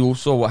obviously all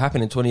saw what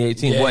happened in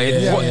 2018. Yeah. Bro,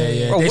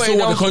 They what saw what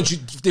the else- country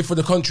did for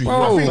the country.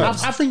 Bro.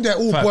 I think they're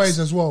all Facts. boys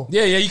as well.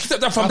 Yeah, you can take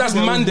that from. That's I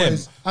think they're all man them.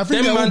 boys. I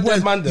think Them they're all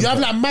boys. man them. You have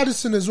like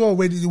Madison as well,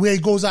 where he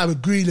goes out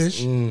with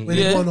Grealish when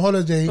they Yeah. go on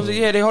holiday.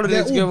 Yeah, they holiday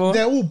They're together. all,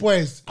 they're all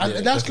boys, and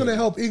Yeah, that's going to definitely.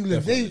 help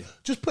England. They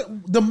just put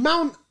the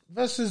Mount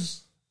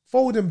versus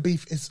Foden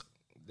beef.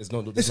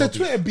 It's a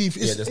Twitter beef.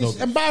 It's, there's no it's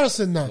beef.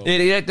 embarrassing now.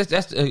 Yeah,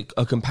 that's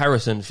a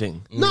comparison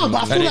thing. No,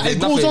 but I feel like there's it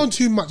goes nothing- on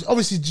too much.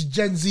 Obviously,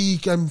 Gen Z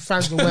and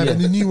fans or whatever,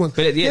 and the new one.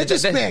 But They're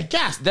just bare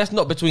gas. That's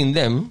not between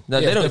them.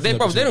 They Yeah, don't. definitely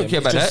not They don't between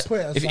care them. about Just that. put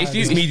it If aside.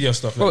 you It's media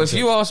stuff, bro, like if you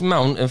you ask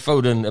Mount and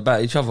Foden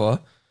about each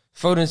other,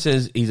 Foden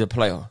says he's a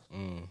player.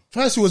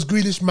 First it was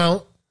Grealish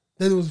Mount,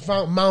 then it was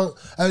Mount,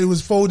 and it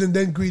was Foden,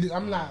 then Grealish.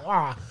 I'm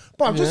like,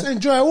 but just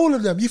enjoy all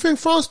of them. You think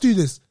France do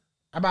this?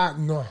 About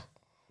no.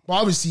 But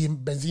obviously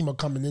Benzema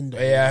coming in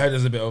there. Yeah, I heard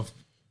there's a bit of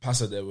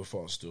passer there with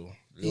France still.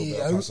 A little bit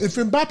of passer. If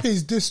Mbappe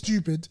is this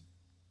stupid,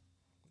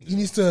 he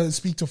needs to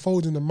speak to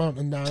Foden and Mount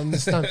and I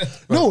understand.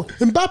 No,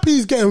 Mbappe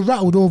is getting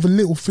rattled over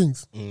little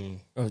things.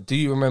 Oh, do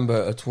you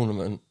remember a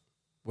tournament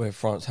where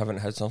France haven't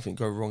had something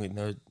go wrong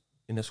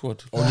in the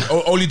squad?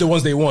 Only the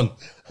ones they won.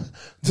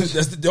 That's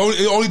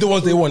only the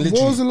ones they won. What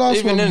Literally. was the last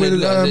Even one then,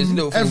 with there's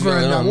little things Evra and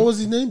going that? on. What was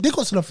his name? They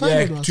got to the final.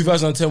 Yeah, last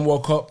 2010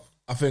 World Cup.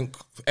 I think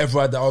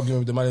Ever had that argument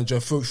with the manager,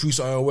 threw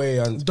something away,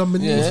 and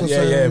Dominique Yeah. or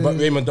something. but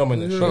Raymond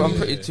Dominic. Bro, I'm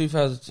pretty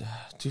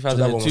 2002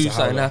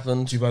 something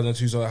happened.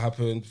 2002 something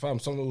happened. Fam,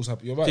 something else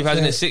happened. You're right.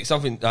 2006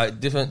 something like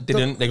different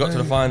didn't. They got to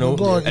the final,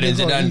 They got- and then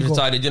they got Zidane ego.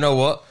 decided, you know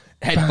what?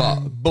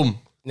 Headbutt, boom.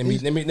 Let me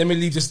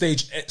leave the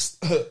stage.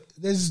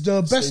 There's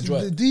the best. Stage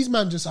right. These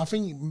man just. I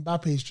think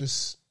Mbappe is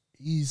just.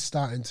 He's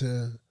starting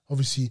to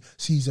obviously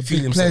see he's a Feel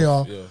big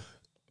himself, player. yeah.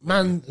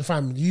 Man,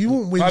 fam, you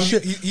won't win Fam,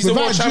 shit. he's a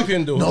world Without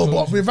champion though, No, so-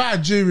 but without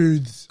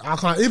Giroud, I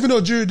can't. Even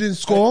though Giroud didn't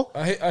score,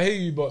 I hear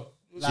you, but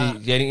See,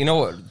 yeah, you know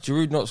what?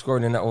 Giroud not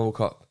scoring in that World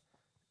Cup,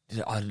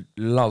 I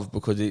love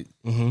because it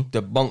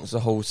debunks the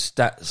whole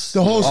stats.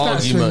 the whole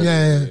stats thing, argument.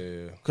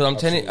 yeah. Because I'm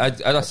telling,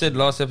 as I said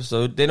last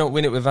episode, they don't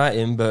win it without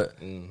him, but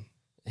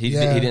he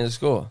Yeah. didn't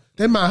score.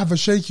 They might have a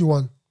shaky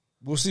one.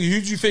 we'll see.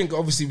 Who do you think?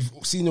 Obviously,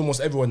 we've seen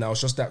almost everyone now.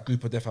 It's just that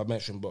group of death I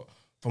mentioned. But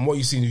from what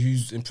you've seen,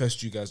 who's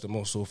impressed you guys the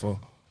most so far?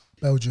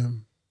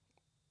 Belgium,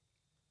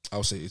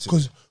 I'll say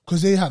Italy.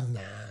 because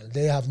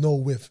they have no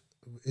width.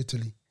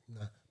 Italy,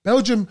 nah.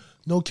 Belgium,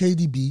 no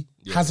KDB.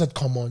 Hazard,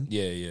 come on.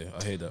 Yeah,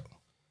 I hear that.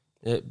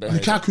 Yeah, but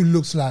Lukaku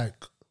looks like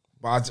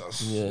But I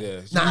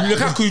just, Nah,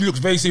 Lukaku looks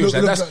very serious.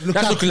 Look, Like, look,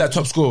 that's looking like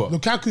top scorer.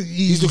 Lukaku.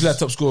 He's looking like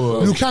top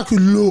scorer. Lukaku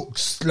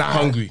looks like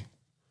Hungry.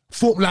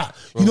 Like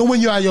you know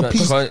when you're at your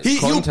peak.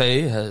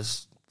 Conte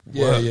has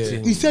worked.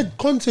 in- He said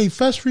Conte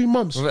first 3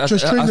 months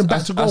just training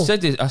back to I goal.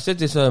 said this.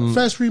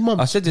 First 3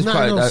 months. I said this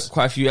Nothing else.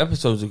 quite a few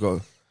episodes ago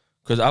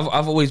because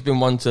I've always been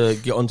one to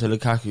get onto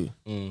Lukaku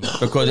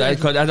because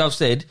as I've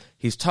said,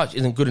 his touch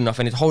isn't good enough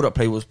and his hold up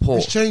play was poor.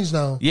 It's changed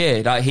now.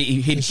 Yeah, like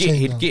It's changed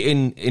he'd now. get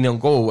in on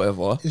goal or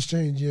whatever. It's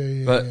changed.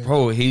 Yeah. But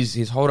bro,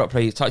 his hold up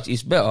play, his touch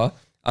is better.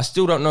 I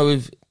still don't know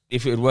if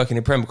it would work in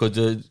the Prem because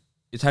the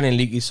Italian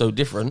league is so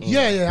different.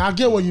 Yeah, I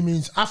get what you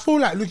mean. I feel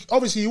like, look,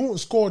 obviously, he won't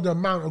score the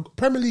amount of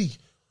Premier League.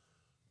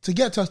 To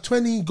get to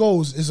 20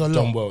 goals is a lot.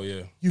 Done well,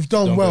 yeah. You've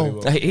done well. very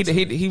well.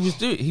 He's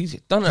done it He's a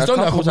done that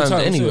couple times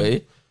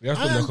anyway. Yeah, that's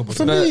done that a couple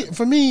For times.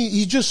 me,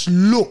 he just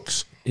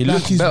looks He like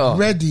looks he's better.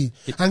 ready.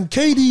 And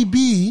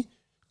KDB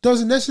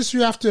doesn't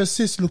necessarily have to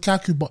assist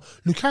Lukaku, but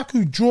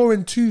Lukaku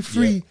drawing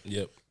 2-3.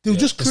 Yep. They'll Yeah.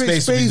 just The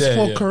create space will be space there,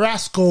 for yeah.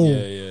 Carrasco.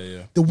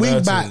 Yeah. The wing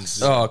Mertens.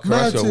 backs. Oh,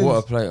 Carrasco, Mertens. what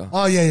a player.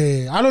 Oh,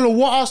 yeah. I don't know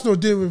what Arsenal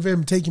did with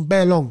him taking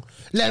bare long.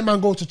 Let man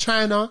go to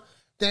China.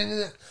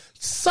 Then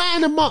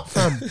sign him up,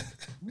 fam.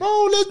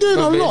 Bro, they're doing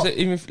a lot.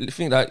 Even if you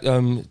think like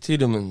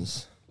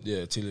Tielemans.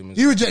 Yeah, Tielemans.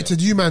 He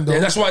rejected you, man, though. Yeah,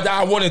 that's why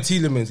I wanted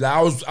Tielemans. Like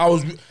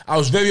I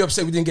was very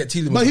upset we didn't get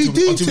Tielemans. But he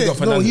until did we got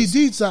it. No, he Fernandes.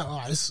 did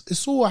that.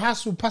 It's all a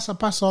hassle,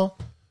 passa.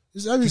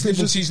 It's everything.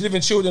 He's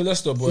living chilled in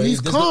Leicester, boy.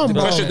 He's There's calm, the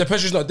bro.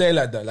 pressure's not there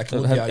like that. Like it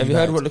would be at Have you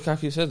heard United. what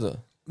Lukaku said though?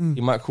 He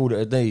might call it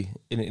a day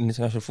in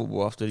international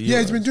football after the Yeah,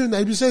 Euros. he's been doing that.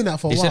 He's been saying that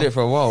for a He while. said it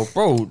for a while,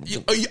 bro.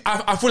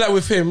 I feel like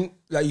with him,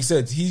 like you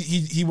said,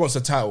 he wants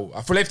a title.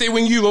 I feel like if they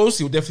win Euros,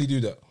 he'll definitely do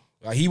that.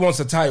 Like he wants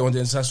a title on the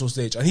international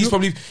stage, and he's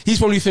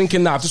probably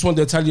thinking, "Nah, I've just won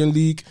the Italian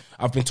league.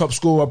 I've been top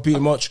scorer pretty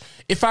much.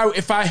 If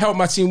I help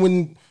my team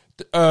win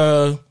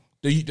the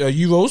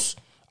Euros,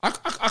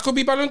 I could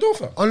be Ballon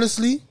d'Or."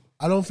 Honestly,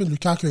 I don't think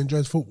Lukaku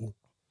enjoys football.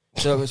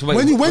 So wait,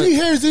 When you wait,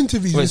 hear his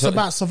interviews, wait, it's so-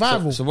 about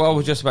survival. So what I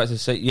was just about to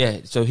say, yeah.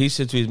 So he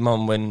said to his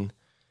mum when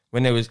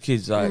they was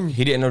kids, like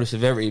he didn't know the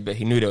severity, but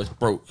he knew they was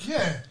broke.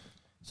 Yeah.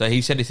 So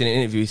he said this in an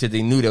interview. He said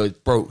they knew they was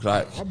broke,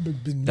 like I've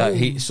been that. known.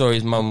 He saw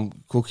his mum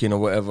cooking or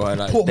whatever. And,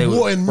 like Put they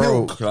water were in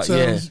broke, milk. like So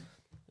yeah.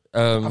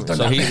 done So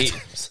that he many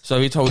times. so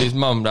he told his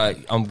mum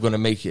like I'm gonna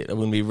make it. I'm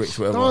gonna be rich,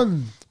 whatever.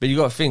 Done. But you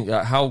got to think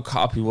like, how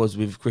cut up he was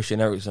with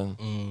Christian Eriksen,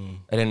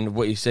 and then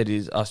what he said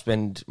is I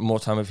spend more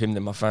time with him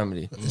than my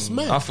family. It's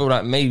mad. I feel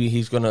like maybe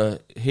he's gonna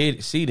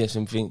see this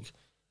and think,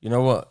 you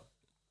know what,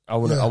 I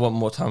want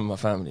more time with my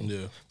family.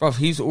 Yeah. Bro,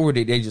 he's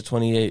already at the age of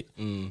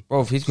 28.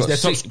 Bro, he's got their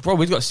top-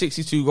 he's got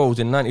 62 goals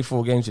in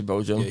 94 games with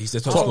Belgium. Yeah, he's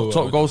their top scorer.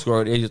 top goal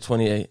scorer at the age of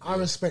 28. I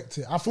respect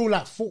it. I feel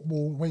like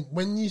football,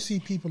 when you see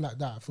people like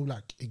that, I feel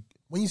like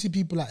when you see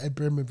people like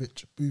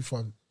Ibrahimovic,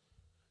 Buffon,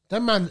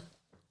 that man,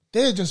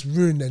 they just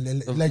ruined their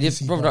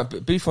legacy. Yeah, bro, bro.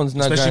 like, Buffon's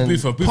now Especially going.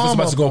 Buffon. Buffon's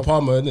about to go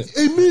Palmer, isn't it?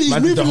 He's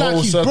Man did moving the like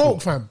whole he's circle.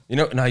 broke, fam. You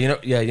know what?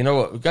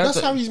 Going That's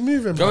to- how he's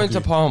moving. Going bro.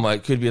 to Parma,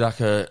 it could be like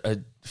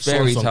a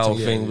fairy tale Something,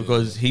 yeah, thing yeah,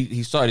 because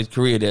he started his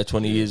career there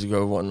 20 years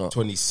ago, and whatnot.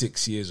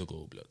 26 years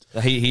ago,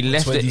 blood. He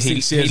left it.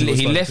 26 years ago He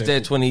started left playing there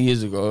football. 20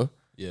 years ago,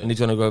 Yeah. and he's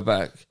gonna go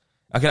back.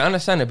 I can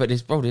understand it, but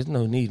there's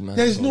no need, man.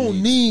 There's no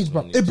need,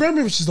 bro.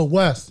 Ibrahimovic is the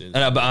worst.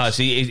 But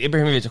see,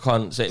 Ibrahimovic, I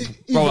can't say, He's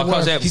bro. I the can't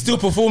worst. say. He still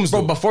performs,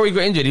 Bro, though. before he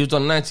got injured, he was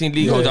on 19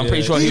 league goals. I'm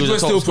pretty sure he He was a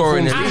was top still scorer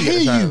in the performing. league. I at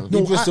the hear time. you.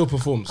 No, He still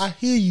performs. I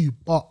hear you,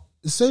 but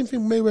the same thing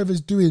Mayweather's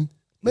doing.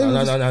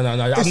 No. It's You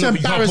can't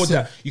put embarrassing.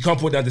 that. You can't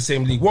put that in the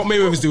same league. What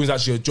Mayweather's doing is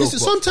actually a joke. Listen,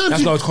 but sometimes that's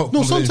you, not a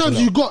conversation sometimes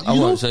now. you got, I you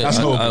know, won't say. That's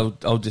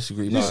I'll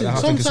disagree. with Listen, that.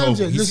 I think it's sometimes,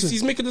 horrible. yeah, listen.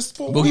 He's making this.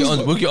 We'll get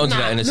onto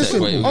that in a listen,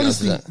 second. Wait, we'll get onto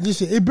honestly, that.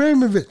 listen,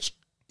 Ibrahimovic,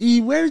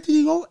 where did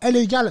he go?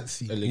 LA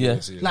Galaxy. Yeah.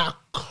 Like,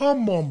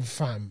 come on,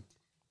 fam.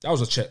 That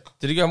was a check.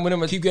 Did he go and win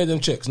him? Keep getting them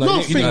checks. No,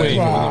 Nothing, he didn't win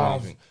bruv.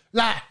 anything.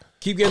 Like,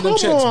 Keep getting them come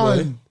checks, boy.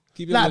 on.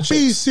 Keep getting them Like,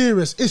 be checks.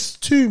 serious. It's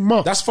too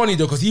much. That's funny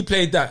though, because he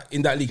played that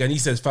in that league, and he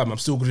says, "Fam, I'm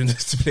still good enough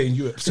to play in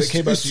Europe." So it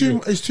came back to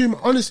Europe. It's too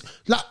honest.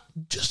 Like,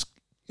 just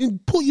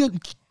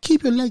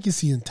keep your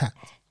legacy intact.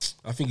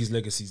 I think his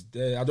legacy's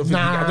there. I don't think.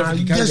 Nah, I don't think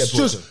he can there's get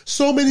broken. just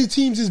so many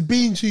teams has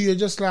been to you.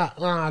 Just like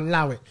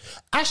allow it.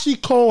 Ashley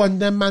Cole and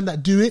them man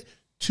that do it,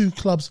 2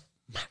 clubs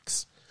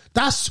max.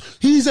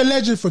 He's a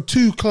legend for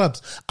 2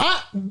 clubs.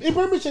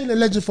 Ibrahimovic ain't a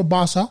legend for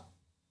Barca.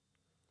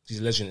 He's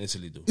a legend in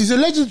Italy, though. He's a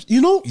legend.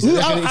 You know, He's a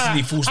legend in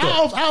Italy, full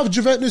stop. Out of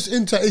Juventus,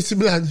 Inter, AC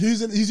Milan,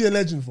 who's he a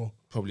legend for?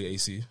 Probably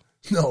AC.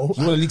 No.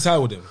 You want a league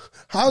title with him?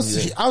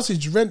 How's he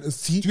Juventus?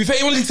 See, To be fair,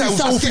 he won a league title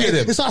with all 3 of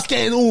them. It starts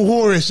getting all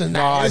whorish and that.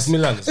 Nah, it's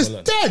Milan, it's It's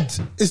Milan. dead.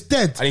 It's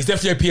dead. And he's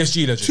definitely a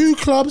PSG legend. 2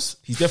 clubs.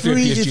 He's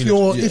definitely a 3 PSG if you're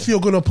legend, yeah. if you're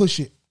gonna push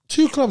it.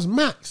 2 clubs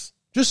max.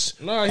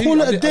 Just No, I call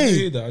hear- it a I do day.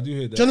 hear that. I do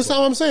hear that. Do you understand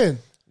what I'm saying?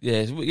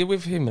 Yeah,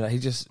 with him, like he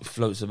just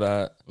floats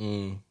about,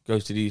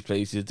 goes to these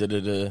places.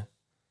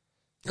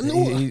 No,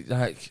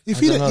 Like if I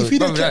he don't know, if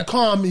he'd have brother, kept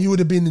calm, he would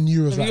have been in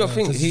Euros. You Right got to now,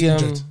 think 'cause he he's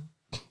injured.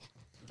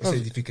 I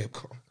said if he kept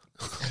calm.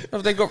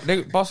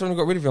 Barcelona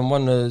got rid of him.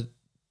 Won the.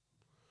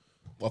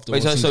 After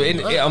Wait, one so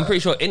season. I'm pretty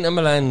sure Inter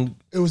Milan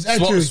It was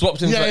Eto.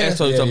 swapped him Yeah, for yeah.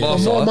 Eto Yeah, to yeah.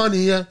 Barca. For more money,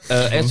 yeah.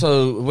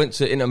 Eto went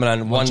to Inter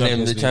Milan, won them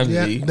Champions the League. Champions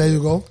Yeah, League. there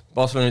you go.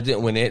 Barcelona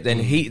didn't win it. Then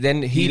he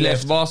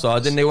left left. Barca.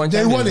 Then they won. They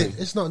Champions won League.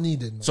 it. It's not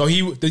needed. Man. So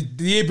the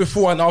year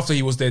before and after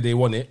he was there, they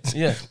won it.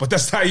 Yeah. But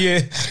that's that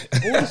year.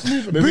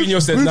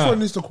 Mourinho said, Buffon nah.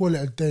 needs to call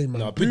it a day,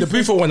 man. Nah, the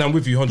Buffon one, I'm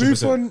with you 100%.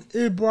 Buffon,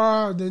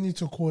 Ibra, they need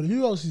to call it.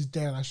 Who else is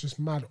there that's just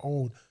mad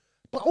old?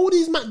 But all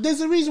these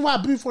there's a reason why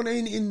Buffon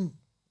ain't in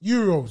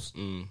Euros.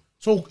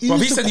 So But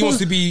he said he wants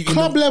to be in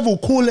club the- level.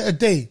 Call it a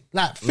day,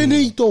 like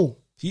finito.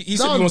 He said he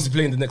Done. wants to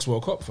play in the next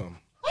World Cup, fam.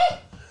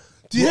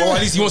 Yeah. Or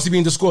at least he wants to be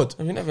in the squad.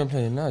 Have you never been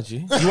playing now, G?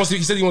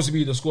 He said he wants to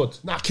be in the squad.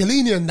 Nah,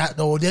 Chiellini and that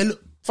though. They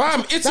look.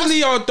 Fam,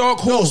 Italy are a dark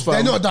horse, fam.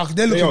 They're not dark.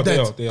 They're looking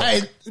dead. They are.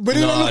 Hey, but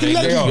they're not No, looking they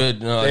lucky. looked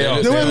good. No, They are.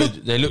 they They looked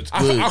good. They looked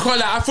I good. can't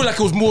lie, I feel like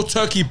it was more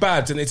Turkey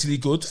bad than Italy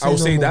good. I will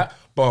no say more. that.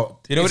 But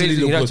You know what it Italy is?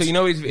 look good. So you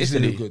know with Italy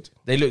Italy, look good.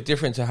 they look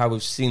different to how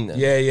we've seen them.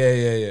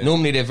 Yeah.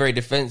 Normally they're very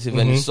defensive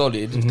and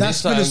solid.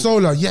 That's This time-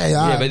 Spinazzola.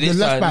 Yeah. but this the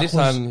left time, back this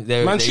was- time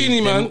they're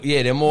Mancini, man.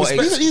 they're more.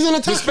 Respect- He's an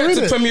attacker, Respect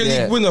the innit? Premier League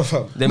Yeah. winner,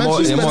 fam. They're more.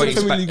 Mancini's They're more, the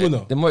Premier League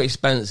winner. they're more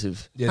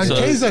expansive. Yeah, And so-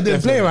 Kaiser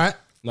didn't play, right?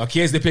 No,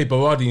 Chiesa, they played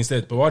Berardi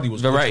instead. Berardi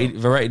was good, fam.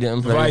 Verratti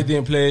didn't play. Berardi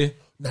didn't play.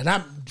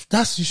 Now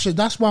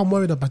that's why I'm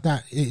worried about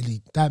that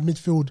Italy. That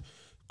midfield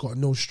got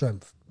no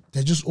strength.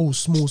 They're just all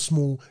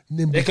small,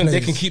 nimble. They can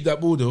players. keep that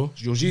ball though.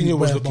 Jorginho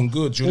was Yeah, looking but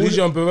good.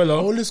 Giorgio and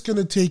Barella. All it's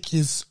gonna take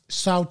is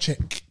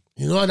Soucek.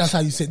 You know that's how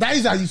you say it. That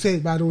is how you say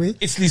it, by the way.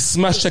 Italy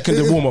smash checking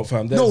the warm up,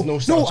 fam. There's no, No,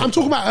 Soucek. I'm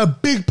talking about a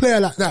big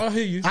player like that. I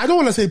hear you. I don't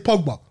want to say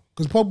Pogba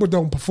because Pogba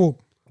don't perform.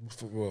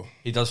 Well,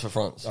 He does for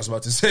France. I was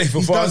about to say for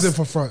He France. does it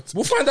for France.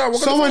 We'll find out. We're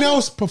gonna Someone find out.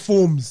 else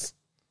performs,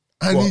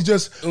 and What? he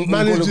just N'Golo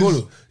manages.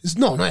 Golo? It's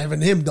not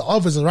even him. The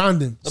others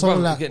around him.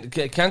 Someone like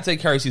Kante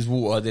carries his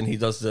water, then he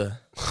does the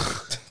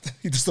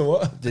He just the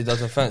what?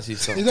 fancy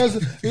stuff. he does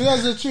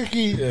the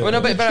tricky. Well,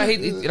 no, but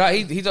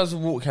he does the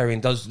water carrying,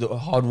 does the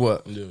hard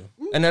work, Yeah.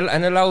 and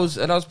allows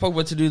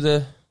Pogba to do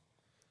the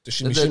The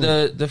shimmy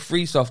shimmy. the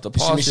free stuff, the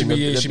Shimmy passing,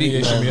 shimmy, the shimmy,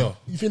 big shimmy. man.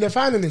 You think they're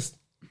finalists?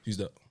 Who's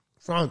that?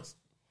 France.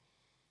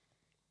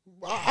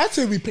 I'd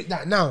say we pick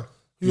that now.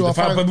 You are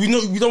But fine.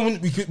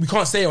 we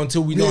can't say it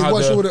until we know Yeah, how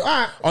watch all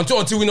the-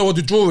 until we know what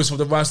the draw is for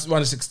the round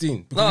of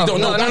 16. Because we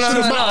don't know.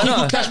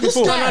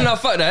 No,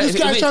 fuck that. This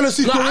guy's trying to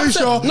see No, I'm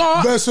Croatia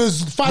saying-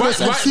 versus finals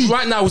FC.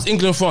 Right now, it's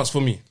England France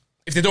for me.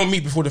 If they don't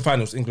meet before the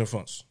finals, England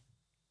France.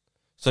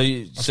 So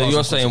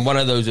you're saying one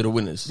of those are the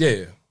winners?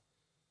 Yeah.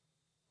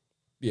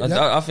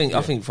 I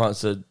think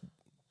France are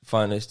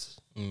finalists.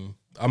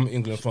 I'm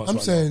England France.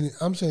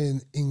 I'm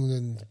saying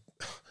England,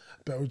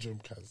 Belgium,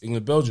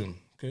 England Belgium.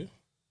 Okay.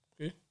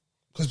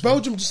 because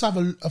Belgium just have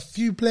a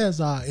few players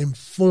that are in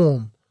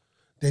form.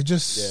 They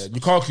just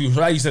Lukaku.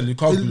 Like you said,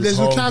 Lukaku. There's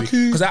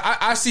Lukaku. Because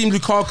I seen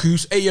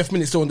Lukaku's 80th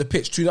minute still on the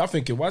pitch too. I'm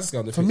thinking, why is this guy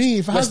on the pitch? For me,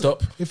 if Rest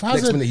up. if Next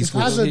Hazard, minute he if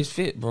scores. Hazard, He's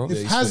fit, bro. if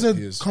he's Hazard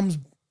fit, he is. comes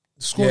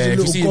scores Yeah, a if you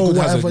little see a goal, good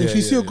whatever. Hazard, If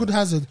you yeah, see a yeah. good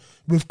Hazard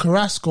with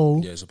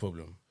Carrasco, Yeah, it's a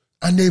problem.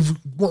 and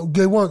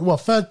they want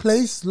what, third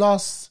place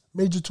last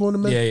major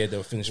tournament. Yeah,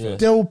 they'll finish first.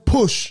 They'll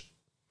push.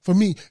 For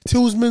me,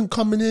 Tillsman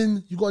coming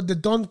in, you got the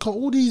Donko,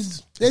 all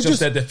these. They're Just just.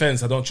 their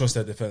defense. I don't trust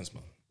their defense,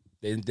 man.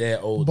 They're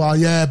old. But The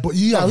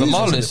who's-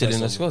 Marlins still in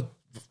the squad.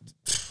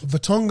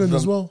 Vertonghen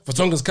as well.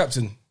 Vertonghen's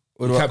captain.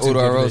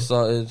 Alderweireld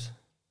started.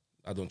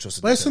 I don't trust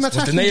the But it's an defense.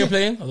 Was attacking Denayer game.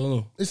 playing? I don't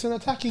know. It's an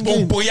attacking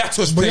game.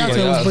 Boyato's playing. Boyata.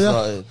 Yeah, Boyata.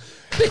 started.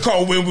 They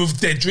can't win with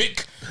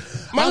Dedrick.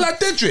 Man, like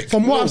Dedrick.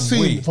 From what No I've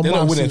seen, way. from They're what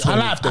not I've winning seen, I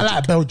 20 like with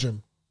Dedrick.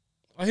 Belgium.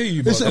 I hear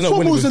you, but It's they're not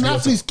winning football's with an Boyata.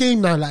 athlete's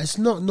game now. Like it's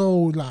not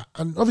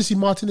and obviously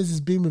Martinez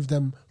has been with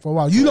them for a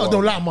while. You lot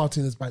don't like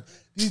Martinez, but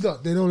these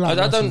lot they don't like.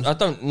 Martinez. I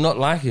don't not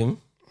like him.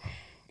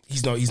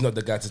 He's not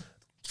the guy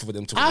for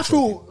them to win I the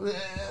trophy.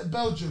 feel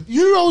Belgium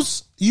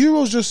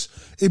Euros just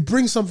it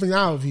brings something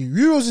out of you.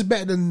 Euros is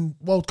better than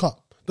World Cup.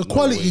 The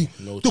quality, way.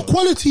 No the chance.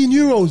 quality in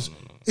Euros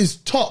is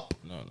top.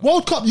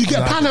 World Cup, you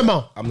get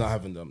Panama. I'm not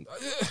having them.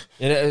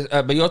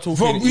 Yeah, but you're talking.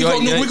 Bro,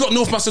 we got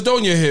North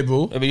Macedonia here,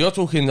 bro. Yeah, but you're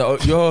talking. We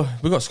got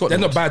They're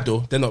Scotland. not bad though.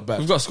 They're not bad.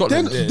 We've got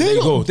Scotland. Then- There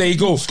you go. There you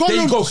go.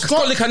 Scotland-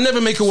 Scotland can never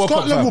make a World Cup.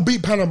 Scotland fam. will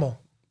beat Panama.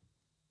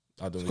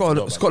 I don't even know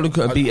about Scotland that.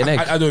 couldn't beat an egg.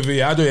 I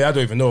don't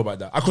even know about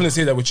that. I couldn't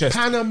say that with chest.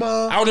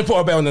 Panama. I would have put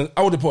a bet on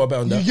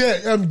that. You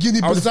get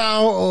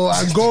Guinea-Bissau or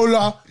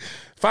Angola.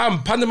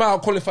 Fam, Panama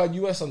qualified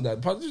US on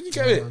that. You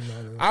get it?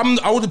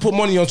 I would have put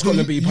money on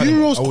Scotland beating Panama.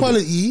 Euros I would've.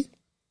 quality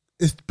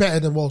is better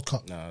than World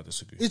Cup. Nah, I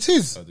disagree. It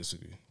is. I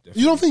disagree.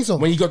 You don't think so?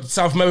 When you got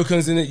South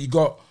Americans in it, you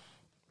got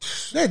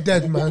They're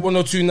dead, man. one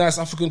or two nice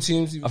African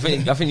teams. I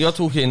think you're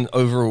talking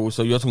overall.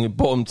 So you're talking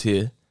bottom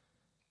tier.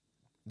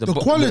 The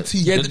quality.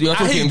 Yeah, you're I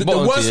hate talking the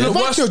bottom worst- tier. the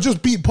worst- Slovakia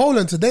just beat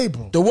Poland today,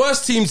 bro. The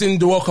worst teams in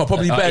the World Cup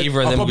probably better,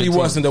 either of are them probably good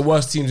worse teams. than the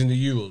worst teams in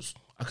the Euros.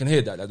 I can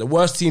hear that. Like, the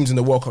worst teams in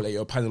the World Cup, like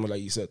your Panama,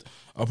 like you said,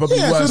 are probably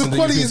Yeah, worse so the than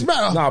quality European is teams.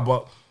 better. Nah,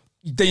 but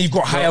then you've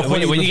got higher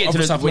quality. when you get to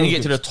the South when you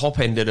get to the Americans. top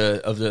end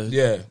of the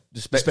Yeah,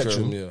 the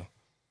spectrum. yeah.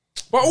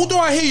 But although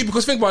I hear you,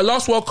 because think about it,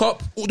 last World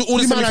Cup, all the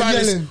You man are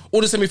yelling.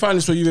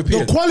 semi-finalists were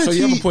European. The quality, so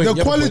you have a point, the you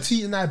have a point.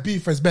 quality in that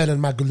beef is better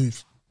than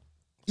Magaluf.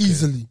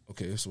 Easily.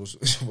 Okay, so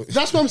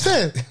That's what I'm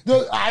saying.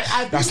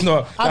 That's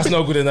not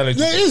a good analogy.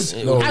 Yeah, it is.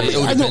 It all depends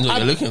what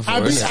you're looking for,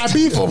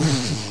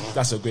 innit?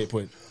 That's a great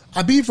point.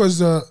 Abif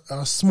was a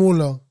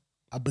smaller,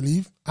 I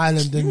believe,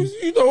 island than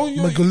You know,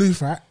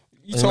 Magaluf, right?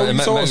 you told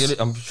us.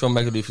 I'm sure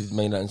Magaluf is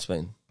mainland in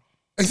Spain.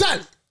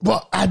 Exactly.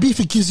 But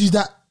Abif gives you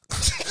that.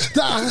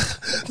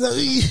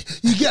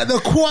 You get the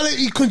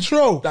quality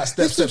control. That's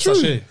It's the truth.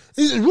 sachet.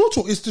 It's real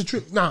talk. It's the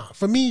truth. Nah,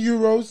 for me,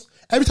 Euros.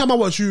 Every time I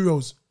watch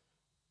Euros,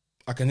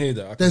 I can hear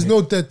that. there's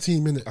no dead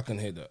team in it. I can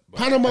hear that. But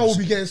Panama I will just-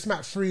 be getting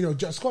smacked 3-0.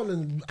 Just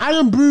Scotland.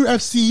 Iron Brew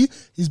FC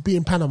is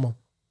beating Panama.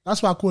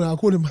 That's what I call it. I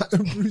call him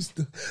Iron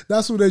Brewster.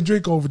 That's what they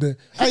drink over there.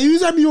 Hey,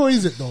 who's MU or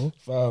is it though?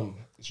 Fam,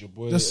 it's your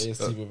boy Just-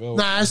 AST Revel.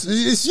 Nah,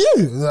 it's you.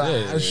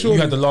 Yeah. Sure.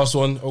 You had the last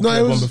one. Oakley No, had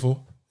it one was- before.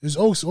 It's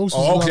Oaks. Oaks was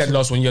Oh, the Oakley had the last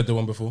last one. You had the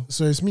one before. one.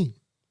 So it's me.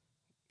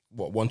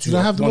 What, 1-2? Did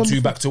I have the one 1-2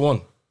 before? back to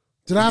one.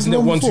 Did I have Isn't the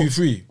it one 1-2-3?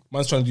 before?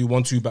 Man's trying to do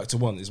 1-2 back to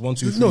one. It's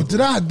 1-2-3. No, bro.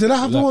 did I have the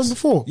one Relax.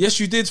 before? Yes,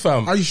 you did,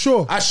 fam. Are you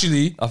sure?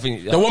 Actually, I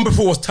think the one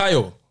before was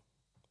Tayo,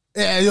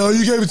 Yeah, yo,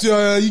 you gave it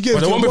to you gave but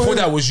it the to one your before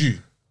boy. that was you.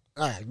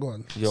 Alright, go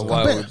on. your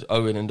I bet- wild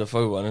Owen and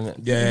Defoe one, isn't it?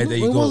 Yeah, there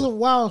you it go. wasn't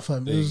wild,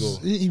 fam. There It you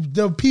was,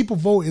 go. the people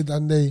voted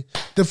and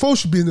the foe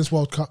should be in this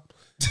World Cup.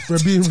 For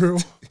being real.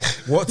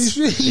 What? He's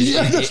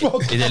this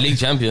World Cup. He's a league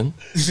champion.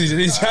 I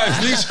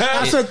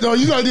said, no,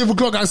 you got to give a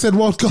clock. I said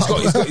World Cup.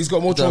 He's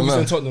got more trophies than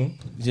man. Tottenham.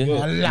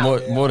 Yeah.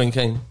 More than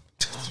Kane.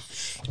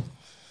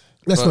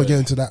 Let's not get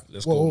into that.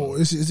 Let's go,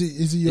 man.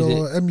 Is it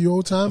your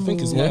MUO time? I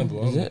think it's or- mine,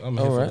 bro. Is it? I'm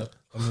here All for right. that.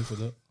 I'm here for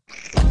that.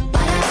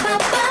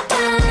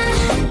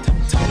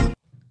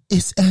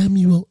 It's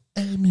MUO.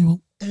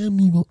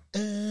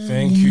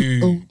 Thank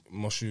you,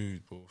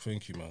 Moshood, bro.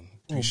 Thank you, man.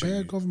 Oh, Appreciate bare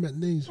you. government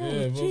names.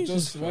 Yeah, bro.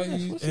 Just why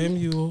you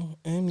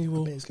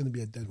MUO. It's going to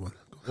be a dead one.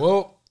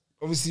 Well,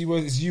 obviously, well,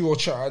 it's you or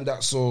chat and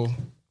that. So,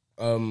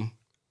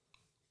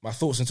 my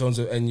thoughts in terms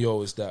of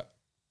NUO is that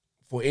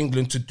for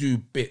England to do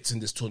bits in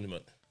this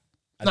tournament.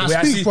 And Now, the way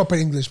I speak see- proper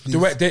English, please.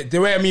 The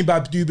way I mean by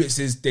do bits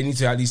is they need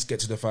to at least get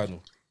to the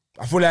final.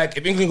 I feel like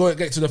if England go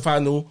get to the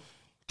final,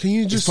 Can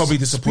you just probably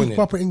speak disappointing.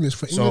 proper English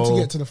for England to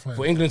get to the final?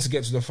 For England to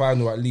get to the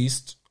final, at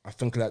least, I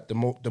think like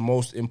the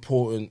most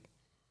important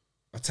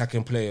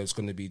attacking player is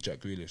going to be Jack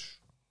Grealish.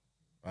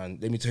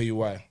 And let me tell you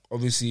why.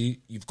 Obviously,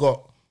 you've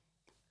got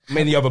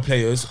many other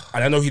players,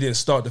 and I know he didn't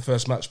start the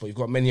first match, but you've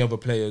got many other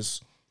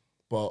players.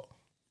 But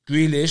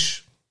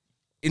Grealish,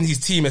 in his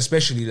team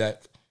especially,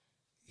 like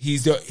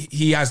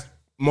he has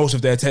most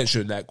of their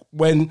attention. Like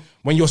when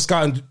you're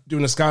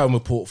doing a scouting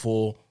report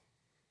for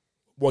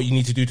what you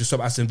need to do to stop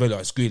Aston Villa,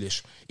 it's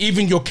Grealish.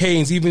 Even your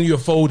Kanes, even your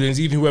Fodens,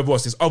 even whoever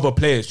else, there's other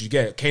players you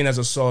get. Kane has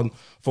a Son,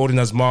 Foden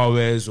has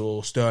Mahrez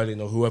or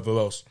Sterling or whoever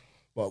else.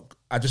 But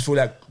I just feel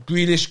like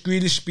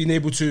Grealish being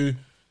able to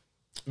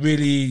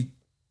really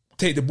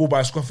take the ball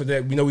by a scruff of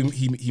the neck. We know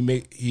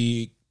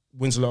he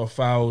wins a lot of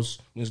fouls,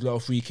 wins a lot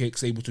of free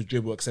kicks, able to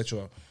dribble,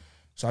 etc.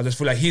 So I just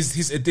feel like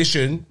his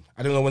addition,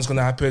 I don't know when it's going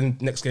to happen,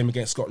 next game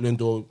against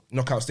Scotland or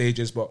knockout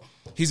stages, but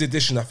his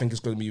addition I think is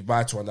going to be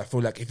vital. And I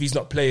feel like if he's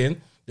not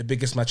playing the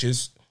biggest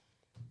matches,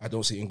 I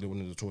don't see England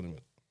winning the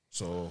tournament.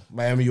 So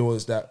Miami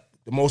is that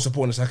the most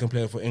important second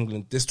player for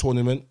England this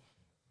tournament,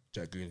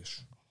 Jack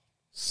Grealish.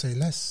 Say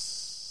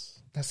less.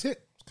 That's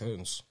it.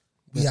 Curtains.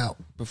 We out.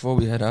 Before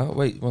we head out,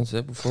 wait one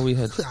sec. Before we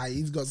head,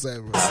 He's got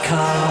something.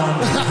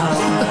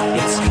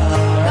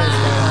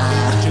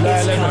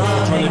 July 11th,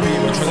 we're trying to be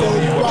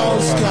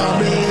Football's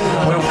coming.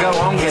 We'll go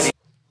on getting.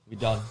 we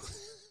done.